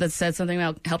messages that said something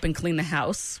about helping clean the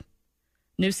house.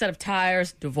 New set of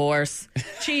tires, divorce,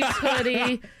 Chiefs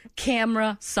hoodie,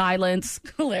 camera, silence,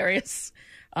 hilarious.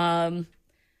 Charles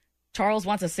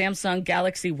wants a Samsung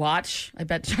Galaxy Watch. I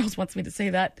bet Charles wants me to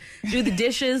say that. Do the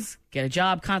dishes, get a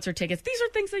job, concert tickets. These are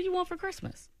things that you want for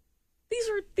Christmas. These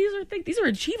are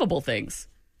achievable things.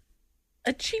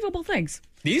 Achievable things.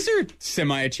 These are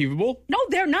semi-achievable. No,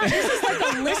 they're not. This is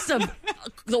like a list of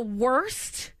the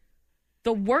worst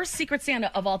Secret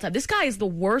Santa of all time. This guy is the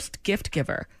worst gift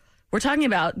giver. We're talking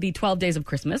about the 12 Days of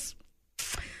Christmas.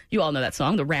 You all know that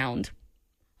song, The Round.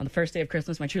 On the first day of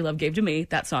Christmas, my true love gave to me,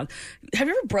 that song. Have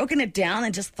you ever broken it down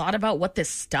and just thought about what this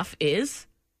stuff is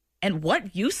and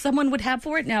what use someone would have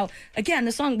for it? Now, again,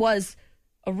 the song was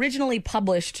originally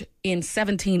published in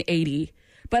 1780.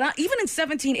 But even in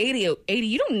 1780,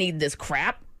 you don't need this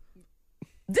crap.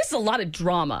 This is a lot of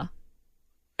drama.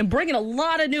 And bringing a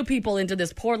lot of new people into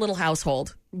this poor little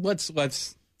household. Let's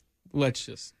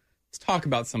talk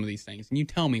about some of these things, and you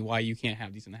tell me why you can't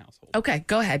have these in the household. Okay,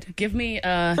 go ahead. Give me.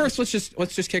 First, let's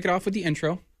just kick it off with the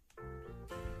intro.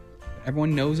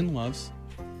 Everyone knows and loves.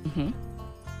 Mm-hmm.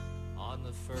 On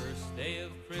the first day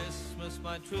of Christmas,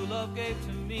 my true love gave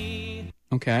to me.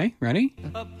 Okay, ready?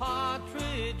 A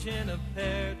partridge in a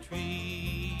pear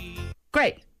tree.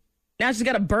 Great. Now she's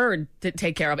got a bird to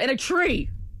take care of and a tree.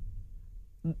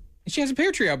 She has a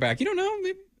pear tree out back. You don't know?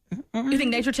 Maybe. You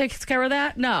think nature takes care of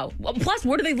that? No. Well, plus,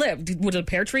 where do they live? Would a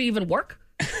pear tree even work?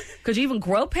 Could you even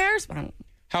grow pears?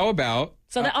 How about...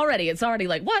 So that it's already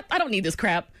like, what? I don't need this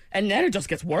crap. And then it just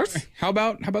gets worse. How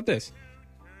about this?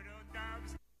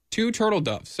 2 turtle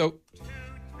doves. So...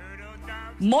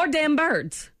 More damn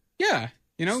birds. Yeah.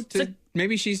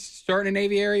 Maybe she's starting an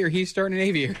aviary or he's starting an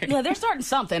aviary. Yeah, they're starting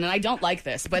something, and I don't like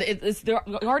this. But they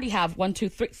already have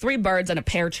 3 birds and a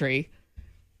pear tree.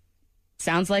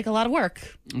 Sounds like a lot of work.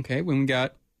 Okay, when we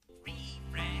got...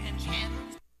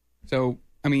 So,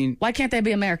 I mean... Why can't they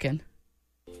be American?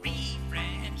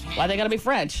 Why they gotta be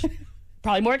French?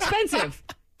 Probably more expensive,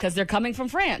 because they're coming from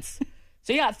France.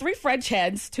 So you got 3 French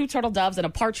hens, 2 turtle doves, and a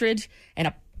partridge, and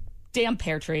a damn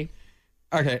pear tree.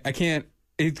 Okay, I can't...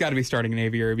 He's got to be starting an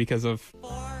aviary because of...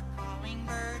 4 calling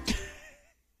birds.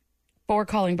 4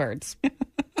 calling birds.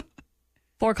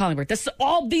 4 calling birds. That's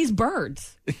all these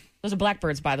birds. Those are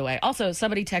blackbirds, by the way. Also,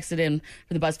 somebody texted in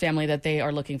for the Buzz family that they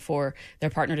are looking for their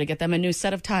partner to get them a new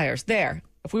set of tires. There.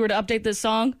 If we were to update this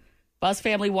song, Buzz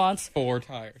family wants... 4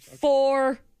 tires.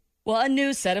 Okay. A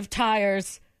new set of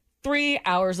tires, 3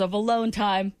 hours of alone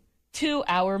time,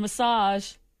 2-hour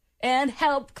massage, and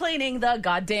help cleaning the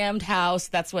goddamned house.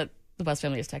 That's what the Buzz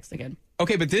family is texting in.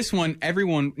 Okay, but this one,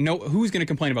 everyone... No, who's going to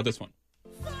complain about this one?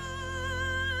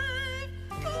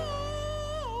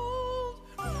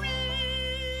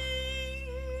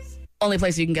 Only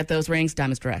place you can get those rings,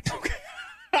 Diamonds Direct. Okay.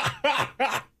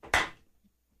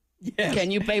 Yes. Can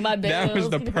you pay my bills? That was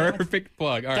the perfect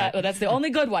plug. All right. That's the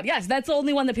only good one. Yes, that's the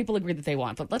only one that people agree that they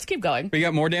want. But let's keep going. We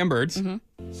got more damn birds.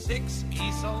 Mm-hmm. 6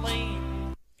 geese a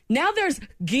lane. Now there's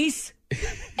geese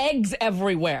eggs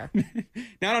everywhere.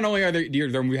 Now not only are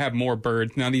there we have more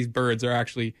birds, now these birds are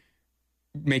actually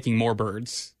making more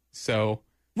birds. So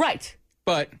right.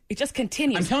 But it just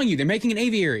continues. I'm telling you, they're making an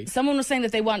aviary. Someone was saying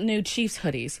that they want new Chiefs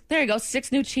hoodies. There you go,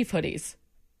 6 new Chief hoodies.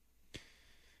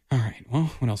 All right. Well,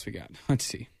 what else we got? Let's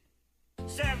see.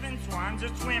 7 swans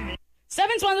are swimming.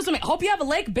 7 swans are swimming. Hope you have a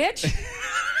lake, bitch.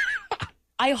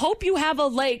 I hope you have a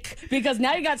lake, because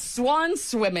now you got swans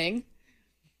swimming.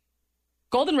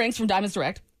 Golden rings from Diamonds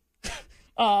Direct.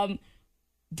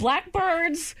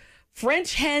 Blackbirds,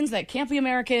 French hens that can't be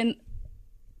American,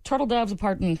 turtle doves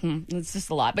apart. It's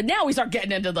just a lot. But now we start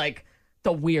getting into like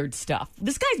the weird stuff.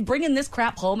 This guy's bringing this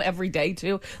crap home every day,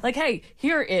 too. Like, hey,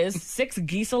 here is 6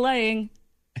 geese a-laying.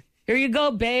 Here you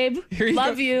go, babe.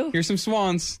 Love you. Here's some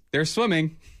swans. They're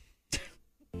swimming.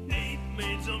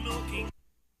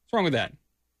 What's wrong with that?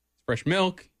 It's fresh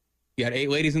milk. You got 8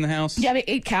 ladies in the house. You have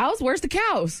 8 cows? Where's the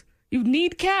cows? You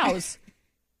need cows.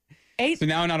 8. So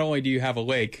now not only do you have a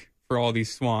lake for all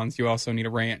these swans, you also need a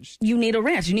ranch. You need a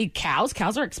ranch. You need cows.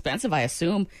 Cows are expensive, I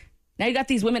assume. Now you got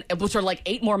these women, which are like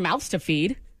 8 more mouths to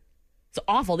feed. It's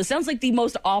awful. This sounds like the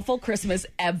most awful Christmas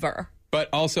ever. But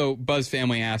also, Buzz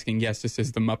Family asking, yes, this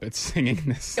is the Muppets singing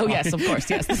this song. Oh, yes, of course.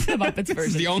 Yes, this is the Muppets version. This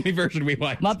is the only version we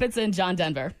like. Muppets and John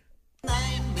Denver.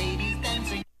 9 ladies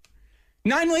dancing.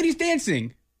 9 ladies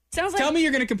dancing. Sounds like, Tell me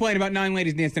you're going to complain about 9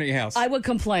 ladies dancing at your house. I would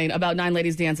complain about 9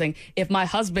 ladies dancing if my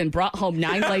husband brought home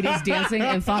 9 ladies dancing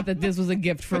and thought that this was a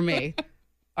gift for me.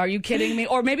 Are you kidding me?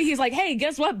 Or maybe he's like, hey,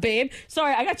 guess what, babe?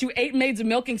 Sorry, I got you 8 maids of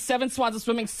milking, 7 swans of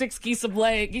swimming, 6 geese of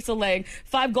laying,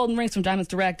 5 golden rings from Diamonds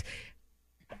Direct.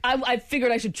 I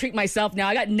figured I should treat myself now.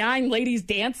 I got 9 ladies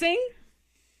dancing.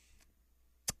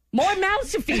 More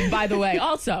mouths to feed, by the way,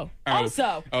 also. Oh,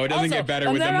 it doesn't get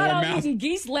better with the more mouths. They're not all mouths. eating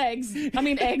geese legs. I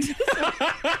mean, eggs.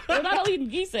 They're not all eating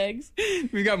geese eggs.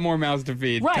 We got more mouths to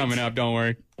feed coming up, don't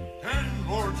worry. 10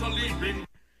 lords a-leaping.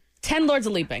 10 lords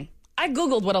of leaping. I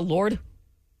Googled what a lord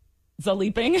the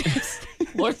leaping is.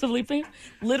 Lords of leaping.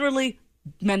 Literally,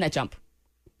 men that jump.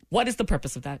 What is the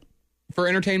purpose of that? For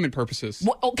entertainment purposes.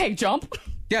 Okay, jump.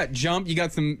 Yeah, jump. You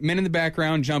got some men in the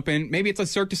background jumping. Maybe it's a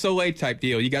Cirque du Soleil type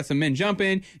deal. You got some men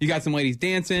jumping. You got some ladies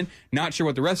dancing. Not sure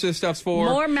what the rest of the stuff's for.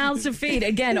 More mouths to feed.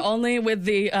 Again, only with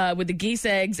the geese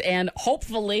eggs and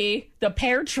hopefully the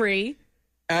pear tree.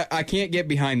 I can't get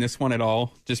behind this one at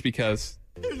all, just because.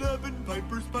 11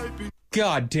 pipers piping.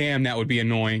 God damn, that would be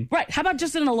annoying. Right. How about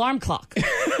just an alarm clock?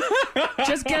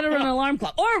 Just get her an alarm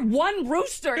clock. Or one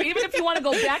rooster, even if you want to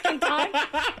go back in time.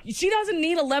 She doesn't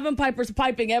need 11 pipers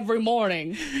piping every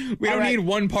morning. We don't need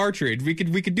one partridge. We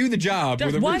could do the job.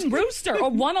 Just with a one rooster or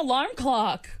one alarm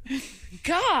clock.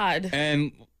 God.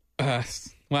 And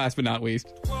last but not least.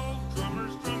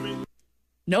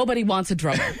 Nobody wants a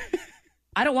drummer.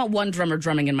 I don't want one drummer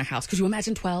drumming in my house. Could you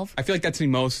imagine 12? I feel like that's the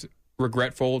most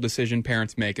regretful decision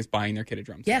parents make is buying their kid a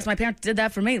drum set. Yes, my parents did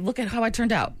that for me. Look at how I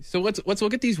turned out. So let's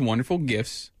look at these wonderful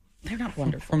gifts. They're not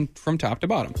wonderful. From top to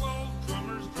bottom. 12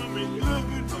 drummers drumming,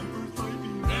 11 pipers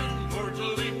piping, 10 lords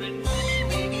a-leaping, 9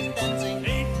 ladies dancing,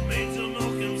 8 maids a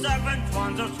milking, 7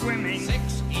 swans a swimming,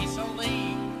 6 geese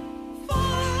a-laying,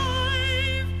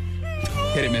 5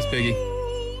 Hit it, Miss Piggy.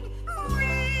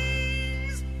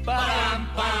 Bum,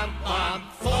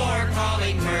 4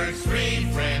 calling birds, 3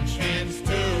 French hens, 2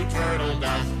 turtle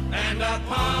doves, and a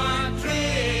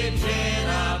partridge in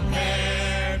a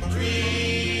pear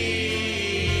tree.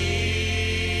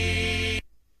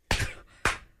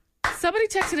 Somebody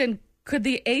texted in, could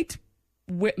the 8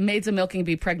 maids of milking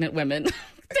be pregnant women?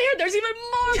 There's even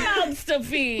more mouths to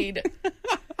feed.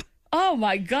 Oh,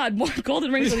 my God. More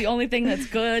golden rings are the only thing that's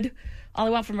good. All I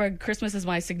want for Christmas is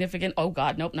my significant... Oh,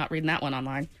 God. Nope, not reading that one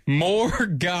online. More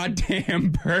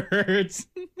goddamn birds.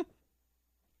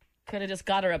 Could have just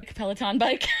got her a Peloton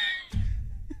bike.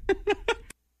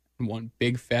 One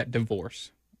big fat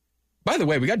divorce. By the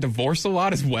way, we got divorced a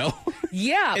lot as well.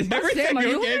 Yeah. Is everything Are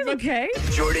you okay? okay?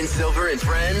 Jordan Silver and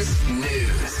Friends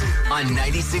News on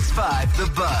 96.5 The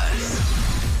Buzz.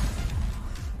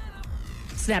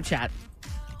 Snapchat.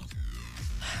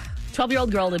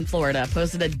 12-year-old girl in Florida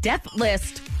posted a death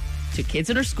list to kids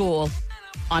at her school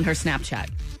on her Snapchat.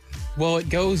 Well, it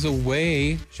goes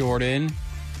away, Jordan.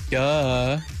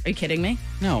 Duh. Are you kidding me?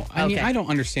 No, I mean, Okay. I don't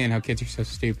understand how kids are so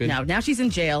stupid. Now she's in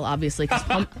jail, obviously, because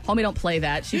homie don't play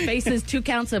that. She faces 2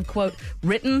 counts of, quote,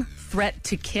 written threat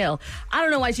to kill. I don't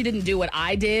know why she didn't do what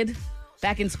I did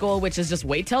back in school, which is just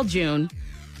wait till June,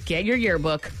 get your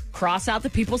yearbook, cross out the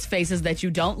people's faces that you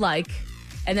don't like,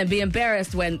 and then be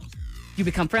embarrassed when you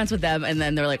become friends with them, and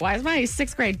then they're like, why is my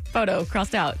 6th grade photo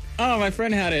crossed out? Oh, my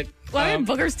friend had it. Why are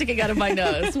boogers sticking out of my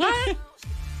nose? What?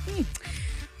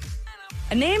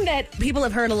 A name that people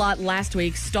have heard a lot last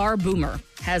week, Star Boomer,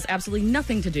 has absolutely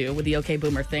nothing to do with the OK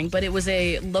Boomer thing, but it was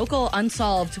a local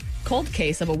unsolved cold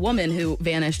case of a woman who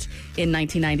vanished in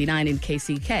 1999 in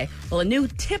KCK. Well, a new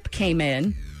tip came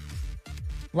in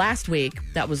last week.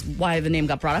 That was why the name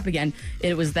got brought up again.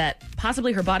 It was that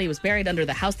possibly her body was buried under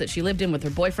the house that she lived in with her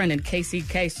boyfriend in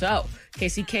KCK. So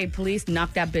KCK police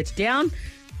knocked that bitch down,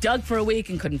 dug for a week,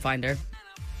 and couldn't find her.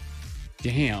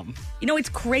 Damn. You know, it's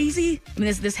crazy. I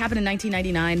mean, this happened in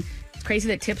 1999. It's crazy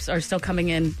that tips are still coming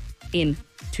in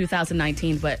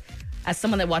 2019. But as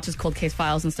someone that watches cold case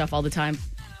files and stuff all the time,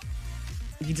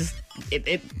 you just,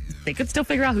 they could still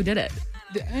figure out who did it.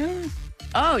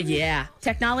 Oh, yeah.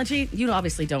 Technology, you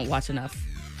obviously don't watch enough.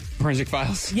 Forensic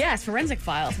Files. Yes, Forensic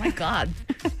Files. My God.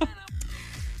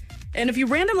 And if you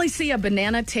randomly see a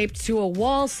banana taped to a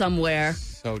wall somewhere,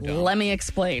 So dumb. let me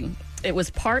explain. It was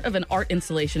part of an art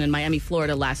installation in Miami,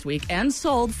 Florida last week and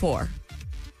sold for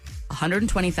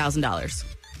 $120,000.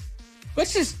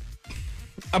 Let's just...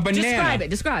 A banana.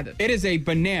 Describe it. It is a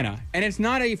banana, and it's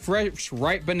not a fresh,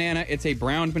 ripe banana. It's a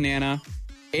brown banana.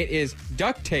 It is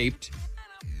duct taped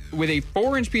with a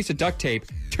 4-inch piece of duct tape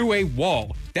to a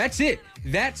wall. That's it.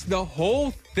 That's the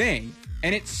whole thing.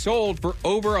 And it sold for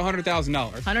over $100,000.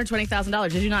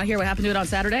 $120,000. Did you not hear what happened to it on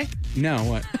Saturday? No,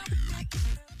 what?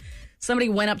 Somebody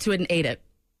went up to it and ate it.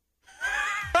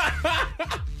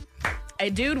 A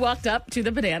dude walked up to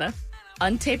the banana,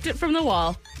 untaped it from the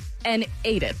wall, and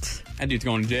ate it. That dude's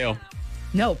going to jail.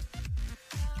 No,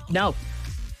 not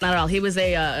at all. He was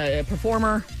a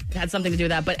performer. It had something to do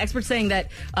with that. But experts saying that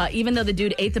even though the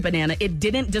dude ate the banana, it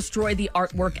didn't destroy the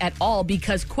artwork at all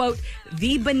because, quote,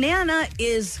 the banana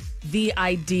is the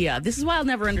idea. This is why I'll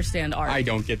never understand art. I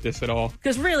don't get this at all.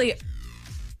 Because really,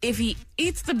 if he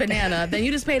eats the banana, then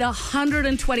you just paid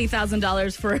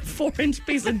 $120,000 for a 4-inch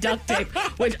piece of duct tape,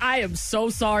 which I am so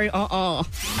sorry. This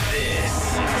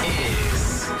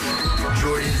is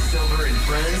Jordan Silver and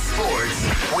Friends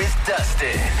Sports with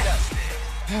Dustin.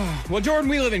 Well, Jordan,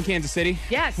 we live in Kansas City.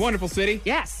 Yes. Wonderful city.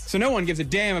 Yes. So no one gives a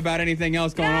damn about anything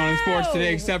else going on in sports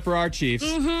today except for our Chiefs.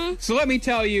 Mm-hmm. So let me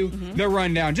tell you the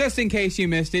rundown, just in case you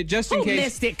missed it. Who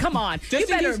missed it? Come on. You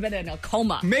better have been in a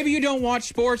coma. Maybe you don't watch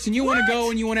sports and you want to go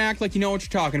and you want to act like you know what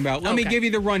you're talking about. Let me give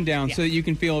you the rundown so that you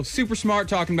can feel super smart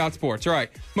talking about sports. All right.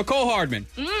 McCole Hardman.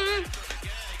 Hit again.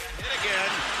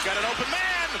 Got an open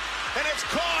man. And it's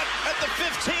caught at the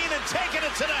 15 and taking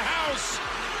it to the house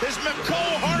is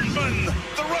McCole Hardman,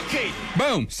 the rookie.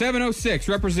 Boom. 706.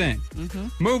 Represent.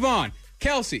 Move on.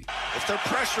 Kelsey. If they're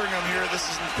pressuring him here, this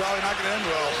is probably not going to end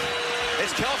well.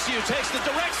 It's Kelsey who takes the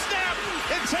direct snap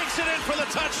and takes it in for the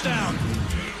touchdown.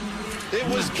 It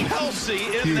was Kelsey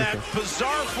in that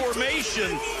bizarre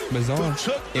formation who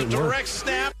took the direct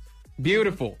snap.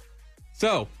 Beautiful.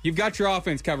 So, you've got your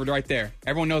offense covered right there.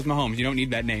 Everyone knows Mahomes. You don't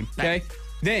need that name, okay?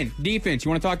 Then, defense. You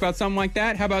want to talk about something like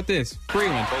that? How about this?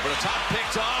 Breeland. Over the top,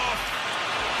 picked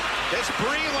off. It's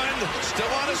Breeland, still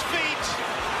on his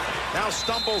feet. Now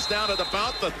stumbles down at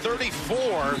about the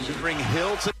 34 to bring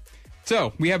Hill to...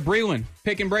 So, we have Breeland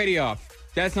picking Brady off.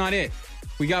 That's not it.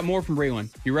 We got more from Breeland.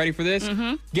 You ready for this?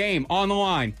 Game on the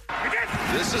line.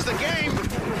 This is the game.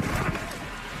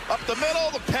 Up the middle,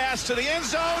 the pass to the end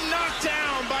zone, knocked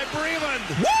down by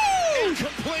Breeland. Woo!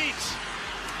 Incomplete.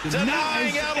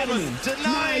 Denying Edelman.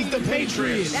 Denying the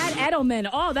Patriots. That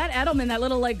Edelman, that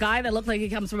little guy that looked like he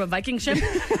comes from a Viking ship.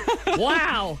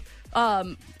 Wow.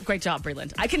 Great job,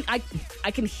 Breeland.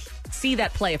 I can see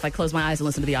that play if I close my eyes and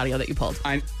listen to the audio that you pulled.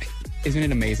 Isn't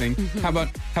it amazing? How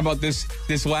about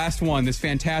this last one, this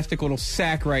fantastic little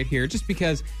sack right here? Just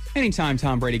because anytime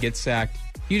Tom Brady gets sacked,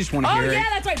 you just want to hear it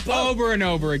that's right. Boom. over and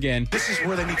over again. This is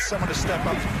where they need someone to step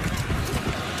up.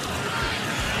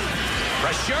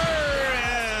 Pressure,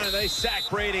 and they sack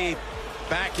Brady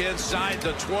back inside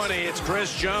the 20. It's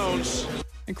Chris Jones.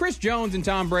 And Chris Jones and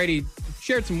Tom Brady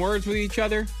shared some words with each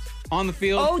other on the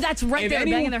field. Oh, that's right. They were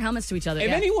banging their helmets to each other.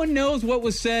 If anyone knows what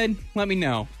was said, let me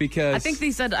know, because I think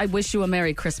they said, "I wish you a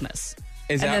Merry Christmas."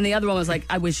 And then the other one was like,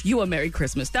 "I wish you a Merry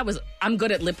Christmas." I'm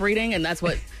good at lip reading, and that's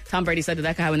what Tom Brady said to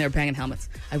that guy when they were banging helmets.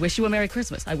 "I wish you a Merry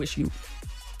Christmas. I wish you."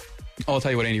 I'll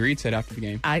tell you what Andy Reid said after the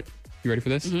game. You ready for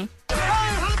this?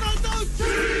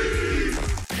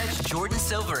 Catch Jordan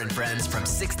Silver and Friends from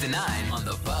 6 to 9 on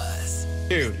The Buzz.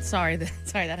 Dude. Sorry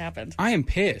that happened. I am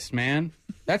pissed, man.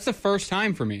 That's the first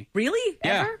time for me. Really?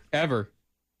 Yeah, ever.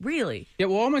 Really? Yeah,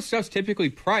 well, all my stuff's typically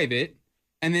private,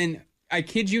 and then, I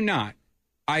kid you not,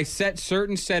 I set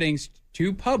certain settings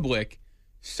to public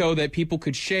so that people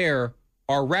could share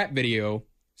our rap video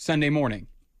Sunday morning.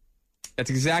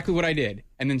 That's exactly what I did.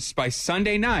 And then by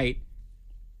Sunday night,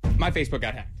 my Facebook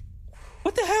got hacked.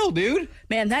 What the hell, dude?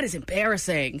 Man, that is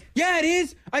embarrassing. Yeah, it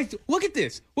is. Look at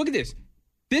this. Look at this.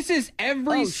 This is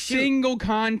every single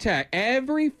contact,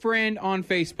 every friend on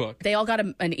Facebook. They all got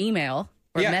an email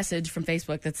or a message from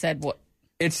Facebook that said what?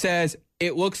 It says,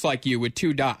 "It looks like you" with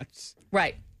 2 dots.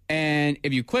 Right. And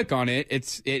if you click on it,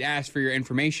 it asks for your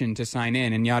information to sign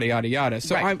in and yada, yada, yada.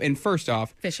 So and first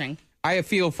off, phishing. I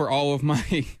feel for all of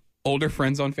my older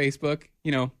friends on Facebook,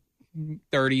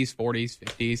 30s, 40s,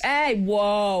 50s. Hey,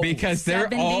 whoa. Because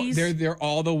they're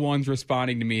all the ones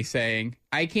responding to me saying,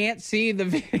 "I can't see the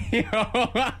video."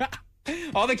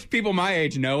 All the people my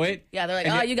age know it. Yeah, they're like,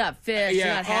 "Oh, you got fished. You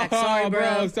got hacked. Sorry,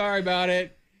 bro. Sorry about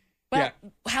it." Well,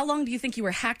 How long do you think you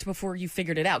were hacked before you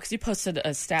figured it out? Because you posted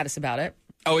a status about it.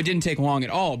 Oh, it didn't take long at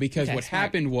all because Okay, what smart.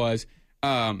 happened was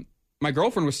my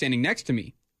girlfriend was standing next to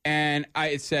me, and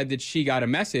it said that she got a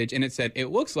message, and it said,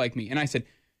 it looks like me. And I said,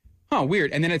 huh,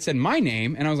 weird. And then it said my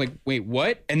name, and I was like, wait,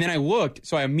 what? And then I looked,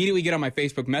 so I immediately get on my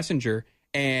Facebook Messenger,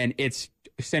 and it's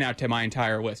sent out to my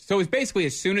entire list. So it was basically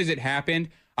as soon as it happened,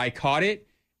 I caught it,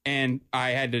 and I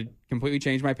had to completely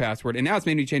change my password. And now it's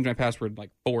made me change my password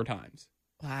like 4 times.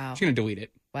 Wow. I'm just going to delete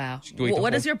it. Wow. delete the What whole-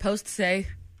 does your post say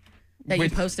that you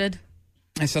Wait. posted?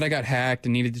 I said I got hacked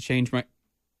and needed to change my...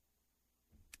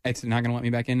 It's not going to let me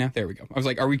back in now? There we go. I was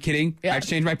like, are we kidding? Yeah. I had to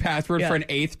change my password Yeah. for an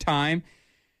 8th time.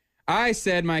 I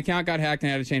said my account got hacked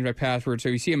and I had to change my password. So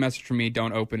if you see a message from me,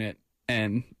 don't open it.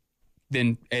 And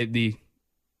then the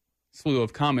slew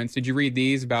of comments. Did you read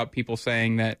these about people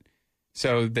saying that,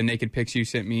 so the naked pics you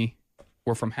sent me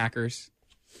were from hackers?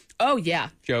 Oh, yeah.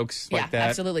 Jokes Yeah, like that?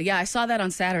 absolutely. Yeah, I saw that on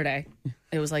Saturday.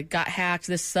 It was like, got hacked.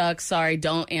 This sucks. Sorry,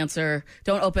 don't answer.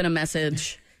 Don't open a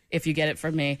message if you get it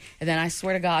from me. And then I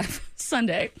swear to God,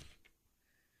 Sunday,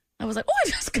 I was like, oh, I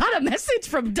just got a message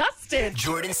from Dustin.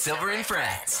 Jordan Silver and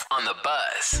Friends on the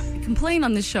Buzz. I complain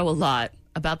on this show a lot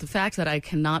about the fact that I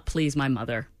cannot please my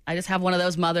mother. I just have one of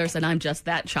those mothers, and I'm just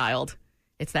that child.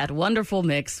 It's that wonderful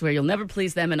mix where you'll never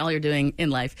please them, and all you're doing in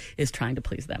life is trying to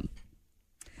please them.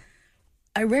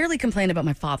 I rarely complain about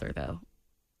my father, though.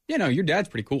 Yeah, no, your dad's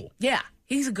pretty cool. Yeah,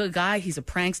 he's a good guy. He's a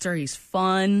prankster. He's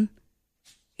fun.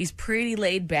 He's pretty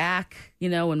laid back. You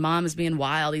know, when mom is being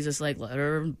wild, he's just like, let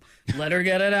her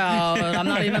get it out. I'm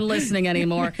not even listening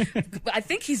anymore. I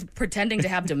think he's pretending to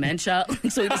have dementia,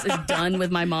 so he just is done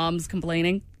with my mom's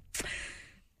complaining.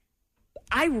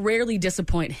 I rarely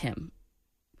disappoint him.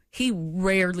 He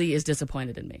rarely is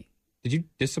disappointed in me. Did you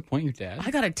disappoint your dad?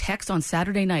 I got a text on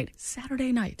Saturday night,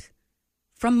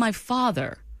 from my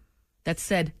father that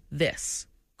said this,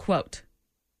 quote,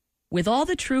 with all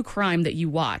the true crime that you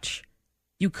watch,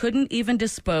 you couldn't even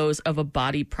dispose of a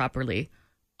body properly.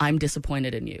 I'm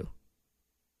disappointed in you.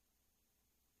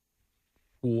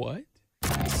 What?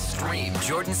 Stream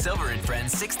Jordan Silver and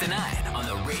Friends 6 to 9 on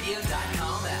the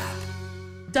radio.com app.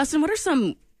 Dustin, what are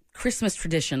some Christmas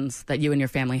traditions that you and your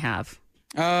family have?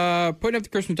 Putting up the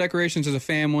Christmas decorations as a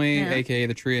family, Yeah. aka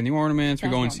the tree and the ornaments. We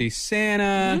go and Awesome. see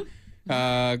Santa.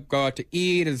 Go out to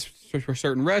eat at a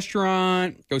certain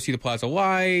restaurant. Go see the Plaza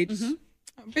Lights.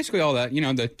 Basically all that. You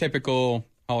know, the typical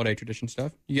holiday tradition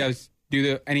stuff. You guys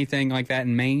do anything like that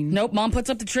in Maine? Nope, mom puts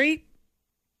up the tree.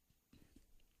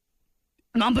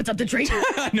 Mom puts up the tree.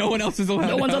 No one else is allowed.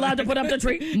 No one's allowed to put up the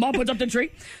tree. Mom puts up the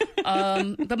tree.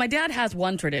 But my dad has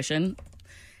one tradition,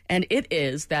 and it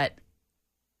is that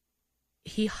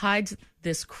he hides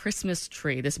this Christmas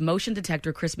tree, this motion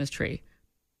detector Christmas tree,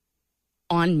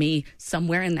 on me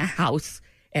somewhere in the house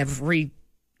every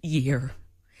year.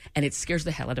 And it scares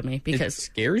the hell out of me It because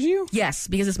scares you? yes,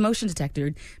 because it's motion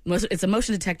detected. It's a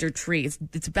motion detector tree.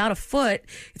 It's about a foot.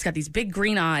 It's got these big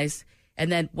green eyes,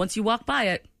 and then once you walk by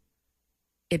it,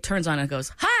 it turns on and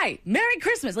goes, "Hi, Merry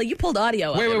Christmas!" Like you pulled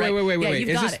audio. Wait, of it, wait, right? wait, wait, Yeah, wait. you've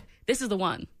Is got this- it. This is the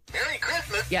one. Merry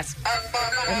Christmas. Yes. Up on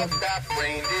the housetop,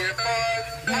 reindeer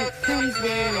buzz. Out comes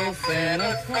little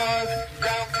Santa Claus.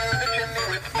 Down through the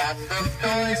chimney with lots of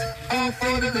toys. All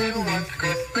for the little ones'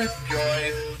 Christmas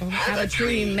joys. Have a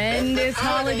tremendous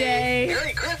holiday.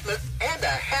 Merry Christmas and a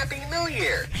Happy New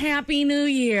Year. Happy New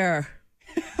Year.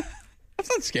 That's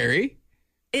not scary.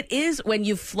 It is when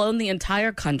you've flown the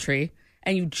entire country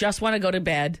and you just want to go to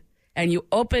bed and you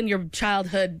open your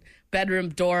childhood bedroom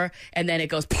door and then it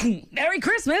goes, boom, Merry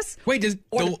Christmas. Wait, does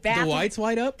Or the bathroom- lights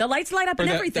light up? The lights light up Or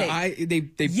and the everything.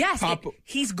 they Yes, pop.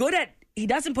 he's good at, he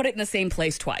doesn't put it in the same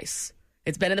place twice.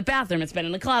 It's been in the bathroom, it's been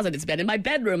in the closet, it's been in my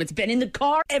bedroom, it's been in the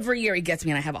car. Every year he gets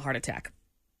me and I have a heart attack.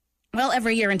 Well,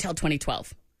 every year until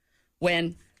 2012,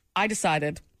 when I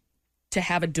decided to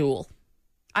have a duel.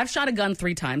 I've shot a gun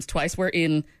 3 times. Twice were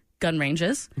in gun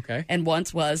ranges. Okay. And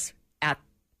once was at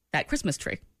that Christmas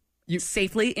tree.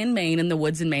 Safely in Maine, in the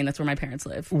woods in Maine. That's where my parents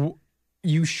live.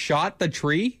 You shot the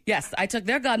tree? Yes, I took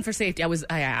their gun for safety.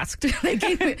 I asked. They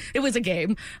gave me, it was a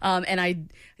game. And I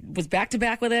was back to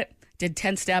back with it, did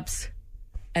 10 steps,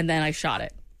 and then I shot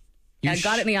it. And I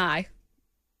got it in the eye.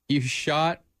 You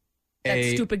shot That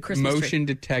a stupid Christmas motion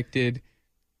detected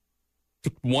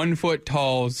 1 foot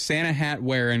tall Santa hat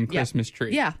wearing Christmas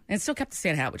tree. Yeah, and it still kept the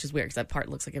Santa hat, which is weird because that part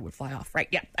looks like it would fly off. Right,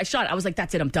 yeah. I shot it. I was like,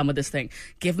 that's it. I'm done with this thing.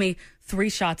 Give me 3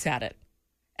 shots at it.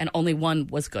 And only 1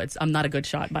 was good. I'm not a good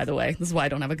shot, by the way. This is why I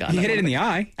don't have a gun. You hit it in the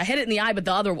eye. I hit it in the eye, but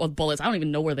the other bullets, I don't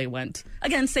even know where they went.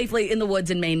 Again, safely in the woods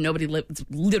in Maine. Nobody lived. It's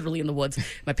literally in the woods.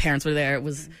 My parents were there. It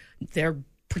was their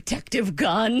protective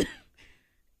gun.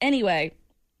 Anyway,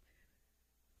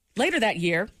 later that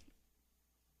year,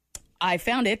 I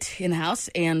found it in the house,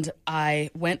 and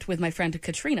I went with my friend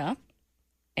Katrina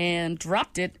and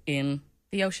dropped it in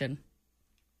the ocean.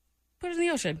 Put it in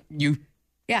the ocean. You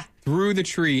Yeah. threw the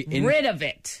tree in. Rid of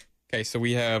it. Okay, so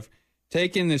we have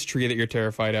taken this tree that you're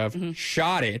terrified of,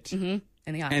 shot it, In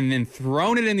the eye. and then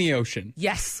thrown it in the ocean.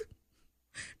 Yes.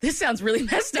 This sounds really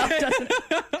messed up, doesn't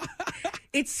it?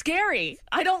 It's scary.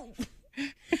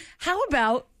 How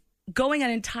about going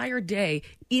an entire day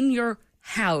in your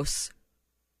house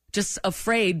just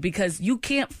afraid because you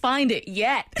can't find it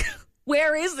yet?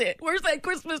 Where is it? Where's that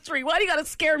Christmas tree? Why do you got to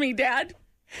scare me, Dad?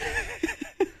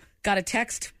 Got a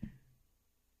text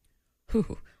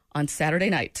on Saturday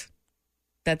night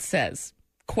that says,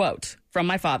 quote, from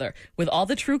my father, with all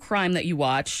the true crime that you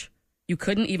watch, you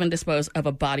couldn't even dispose of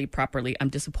a body properly. I'm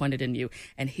disappointed in you.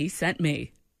 And he sent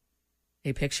me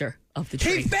a picture of the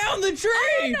tree. He found the tree!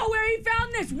 I don't know where he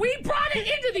found this. We brought it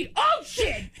into the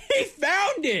ocean. He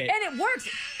found it! And it works.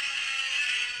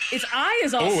 Its eye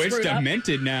is all Oh, it's screwed up.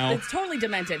 demented now. It's totally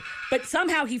demented. But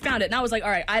somehow he found it. And I was like, all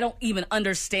right, I don't even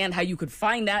understand how you could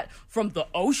find that from the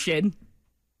ocean.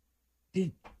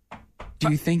 Do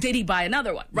you think... Did he buy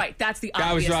another one? Right, that's the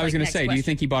That was obvious, what I was going to next say. Do you question.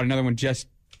 think he bought another one just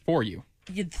for you?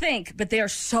 You'd think, but they are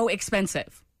so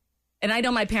expensive. And I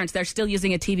know my parents, they're still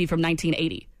using a TV from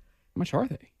 1980. How much are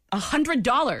they?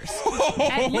 $100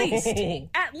 at least.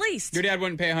 At least. Your dad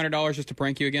wouldn't pay $100 just to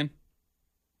prank you again?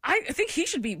 I think he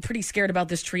should be pretty scared about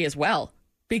this tree as well,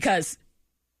 because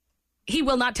he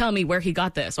will not tell me where he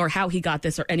got this or how he got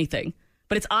this or anything.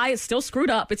 But its eye is still screwed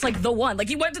up. It's like the one. Like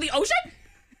he went to the ocean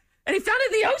and he found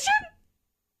it in the ocean?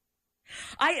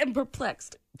 I am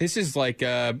perplexed. This is like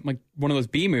one of those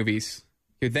B movies.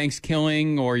 Your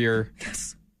Thanksgiving or your...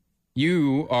 Yes.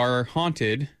 You are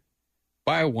haunted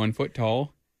by a 1 foot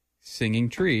tall singing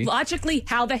tree. Logically,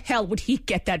 how the hell would he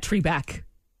get that tree back?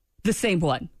 The same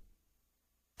one.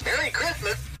 Merry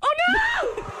Christmas. Oh,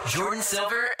 no! Jordan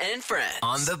Silver and friends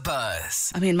on the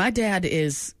Buzz. I mean, my dad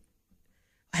has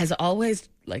always,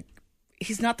 like,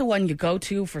 he's not the one you go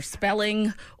to for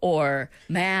spelling or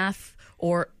math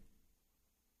or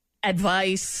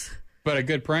advice. But a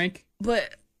good prank?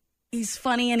 But he's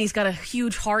funny and he's got a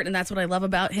huge heart, and that's what I love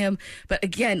about him. But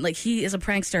again, like, he is a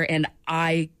prankster, and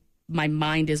my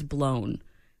mind is blown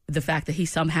with the fact that he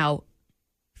somehow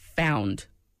found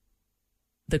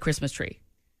the Christmas tree.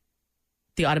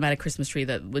 The automatic Christmas tree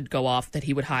that would go off, that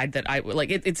he would hide, that I like.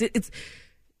 It's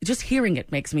just hearing it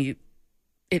makes me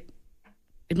want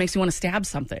to stab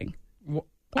something. Why?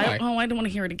 I don't want to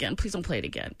hear it again. Please don't play it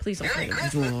again. Please don't play it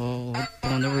again. Oh,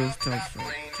 on the rooftop,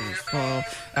 fall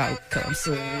out comes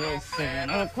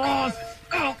Santa Claus.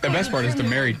 The best part is the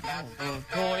married.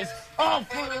 Boys, all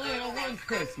for the little one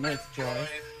Christmas joy.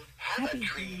 Happy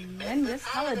tremendous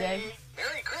holiday.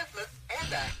 Merry Christmas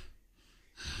and that.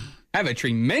 Have a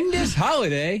tremendous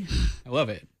holiday. I love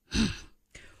it.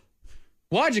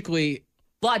 Logically,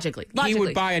 he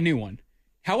would buy a new one.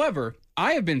 However,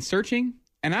 I have been searching,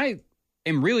 and I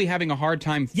am really having a hard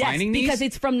time finding these. Yes, because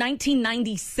it's from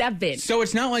 1997. So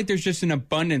it's not like there's just an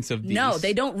abundance of these. No,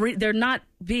 they don't. They're not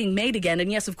being made again.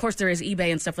 And yes, of course, there is eBay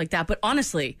and stuff like that. But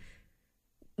honestly,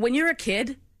 when you're a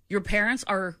kid, your parents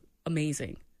are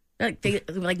amazing. Like they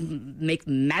make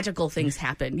magical things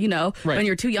happen. You know, Right. When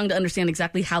you're too young to understand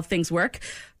exactly how things work.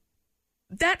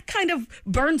 That kind of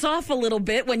burns off a little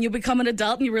bit when you become an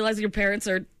adult and you realize your parents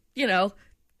are,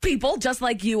 people just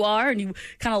like you are, and you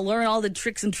kind of learn all the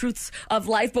tricks and truths of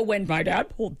life. But when my dad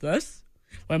pulled this,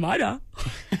 when my dad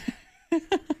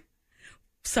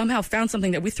somehow found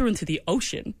something that we threw into the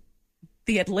ocean,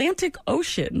 the Atlantic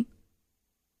Ocean.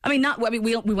 We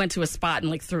went to a spot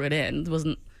and threw it in. It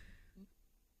wasn't.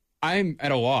 I'm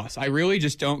at a loss. I really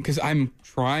just don't, because I'm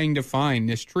trying to find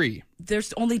this tree.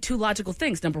 There's only two logical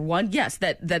things. Number one, yes,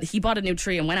 that he bought a new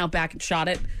tree and went out back and shot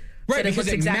it. Right, said because looks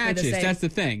it exactly the matches. same. That's the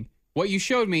thing. What you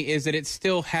showed me is that it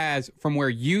still has, from where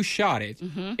you shot it,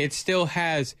 it still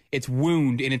has its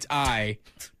wound in its eye.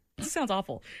 This sounds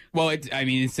awful. Well,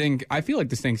 I feel like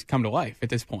this thing's come to life at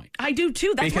this point. I do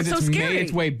too. That's because what's so it's scary. made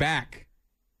its way back.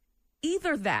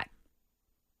 Either that,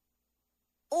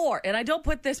 or, and I don't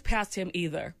put this past him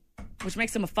either, which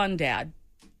makes him a fun dad.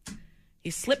 He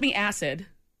slipped me acid,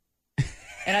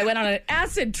 and I went on an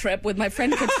acid trip with my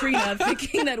friend Katrina,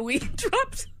 thinking that we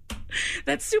dropped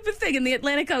that stupid thing in the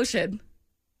Atlantic Ocean.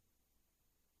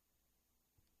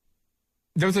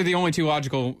 Those are the only two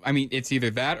logical. It's either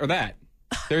that or that.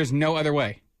 There's no other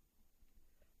way.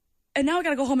 And now I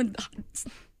gotta go home and...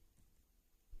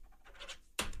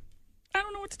 I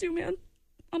don't know what to do, man.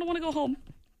 I don't want to go home.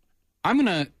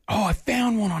 I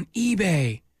found one on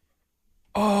eBay.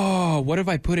 Oh, what if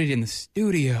I put it in the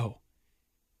studio?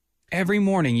 Every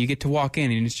morning you get to walk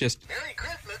in and it's just... Merry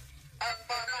Christmas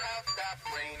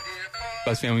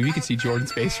Buzz family, you can see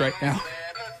Jordan's face right now.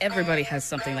 Everybody has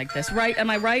something like this, right? Am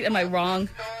I right? Am I wrong?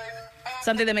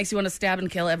 Something that makes you want to stab and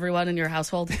kill everyone in your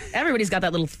household. Everybody's got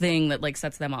that little thing that like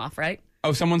sets them off, right?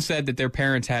 Oh, someone said that their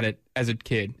parents had it as a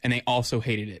kid, and they also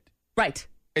hated it. Right.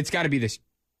 It's got to be this.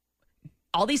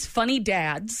 All these funny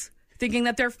dads thinking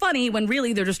that they're funny when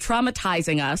really they're just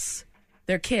traumatizing us,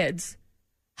 their kids,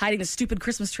 hiding a stupid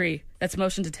Christmas tree that's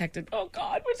motion detected. Oh,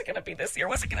 God, what's it going to be this year?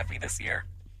 What's it going to be this year?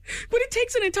 When it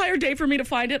takes an entire day for me to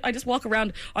find it, I just walk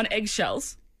around on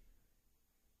eggshells.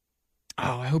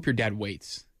 Oh, I hope your dad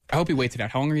waits. I hope he waits it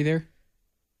out. How long are you there?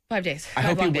 5 days. I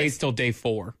hope he waits till day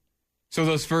 4. So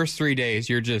those first 3 days,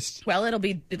 you're just... Well, it'll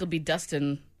be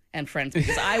Dustin and friends,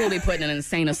 because I will be put in an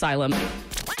insane asylum.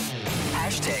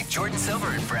 Hashtag Jordan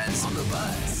Silver and Friends on the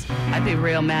Buzz. I'd be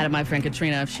real mad at my friend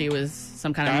Katrina if she was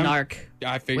some kind of narc.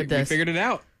 We figured it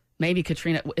out. Maybe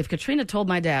Katrina... If Katrina told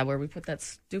my dad where we put that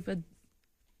stupid...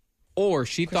 Or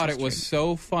she thought it was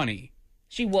so funny.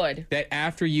 She would. That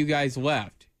after you guys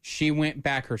left, she went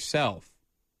back herself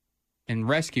and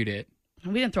rescued it.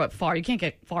 We didn't throw it far. You can't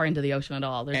get far into the ocean at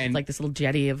all. There's like this little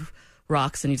jetty of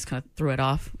rocks, and you just kind of threw it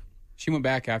off. She went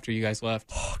back after you guys left.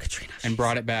 Oh, Katrina. And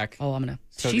brought it back. Oh, I'm going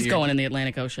to... She's going in the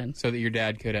Atlantic Ocean. So that your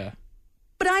dad could...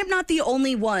 But I'm not the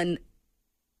only one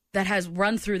that has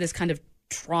run through this kind of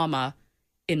trauma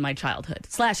in my childhood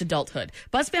 / adulthood.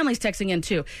 Buzz family's texting in,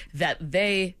 too, that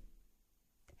they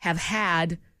have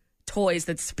had toys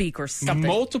that speak or something.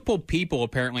 Multiple people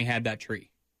apparently had that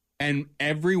tree. And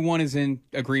everyone is in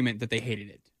agreement that they hated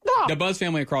it. Oh. The Buzz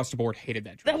family across the board hated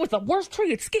that tree. That was the worst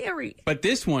tree. It's scary. But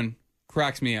this one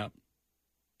cracks me up.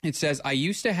 It says, I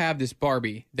used to have this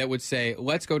Barbie that would say,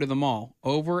 let's go to the mall,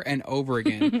 over and over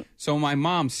again. So my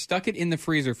mom stuck it in the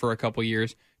freezer for a couple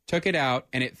years, took it out,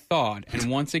 and it thawed. And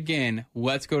once again,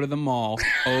 let's go to the mall,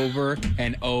 over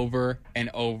and over and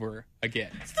over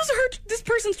again. Those are this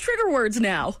person's trigger words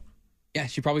now. Yeah,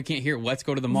 she probably can't hear let's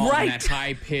go to the mall in that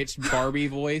high-pitched Barbie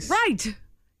voice. Right.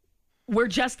 We're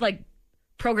just like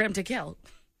programmed to kill.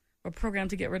 We're programmed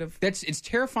to get rid of. It's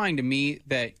terrifying to me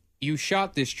that you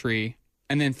shot this tree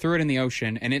and then threw it in the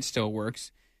ocean, and it still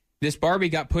works. This Barbie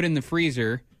got put in the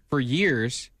freezer for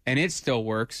years, and it still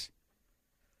works.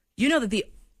 You know that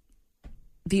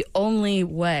the only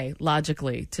way,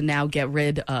 logically, to now get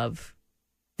rid of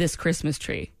this Christmas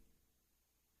tree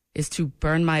is to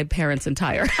burn my parents'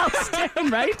 entire house down,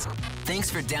 right? Thanks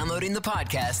for downloading the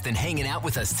podcast and hanging out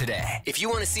with us today. If you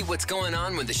want to see what's going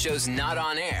on when the show's not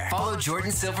on air, follow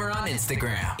Jordan Silver on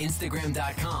Instagram.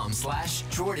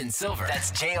 Instagram.com/Jordan Silver.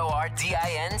 That's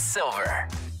JORDIN Silver.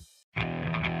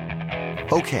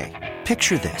 Okay,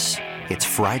 picture this. It's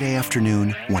Friday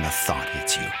afternoon when a thought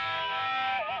hits you.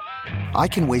 I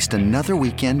can waste another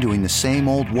weekend doing the same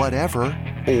old whatever,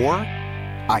 or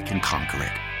I can conquer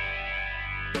it.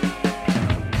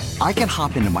 I can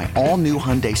hop into my all-new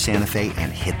Hyundai Santa Fe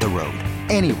and hit the road.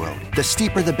 Any road. The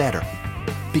steeper, the better.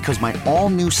 Because my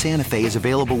all-new Santa Fe is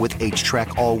available with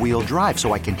H-Track all-wheel drive,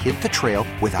 so I can hit the trail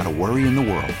without a worry in the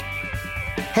world.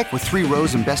 Heck, with 3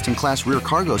 rows and best-in-class rear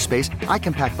cargo space, I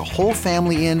can pack the whole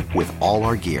family in with all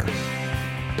our gear.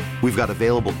 We've got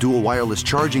available dual wireless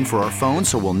charging for our phones,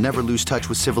 so we'll never lose touch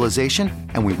with civilization,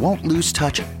 and we won't lose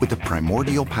touch with the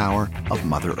primordial power of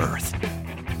Mother Earth.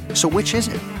 So which is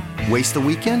it? Waste the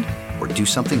weekend or do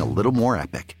something a little more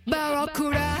epic?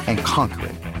 And conquer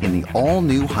it in the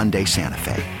all-new Hyundai Santa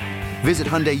Fe. Visit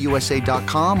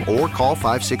HyundaiUSA.com or call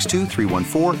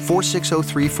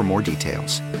 562-314-4603 for more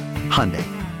details. Hyundai,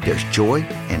 there's joy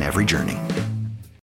in every journey.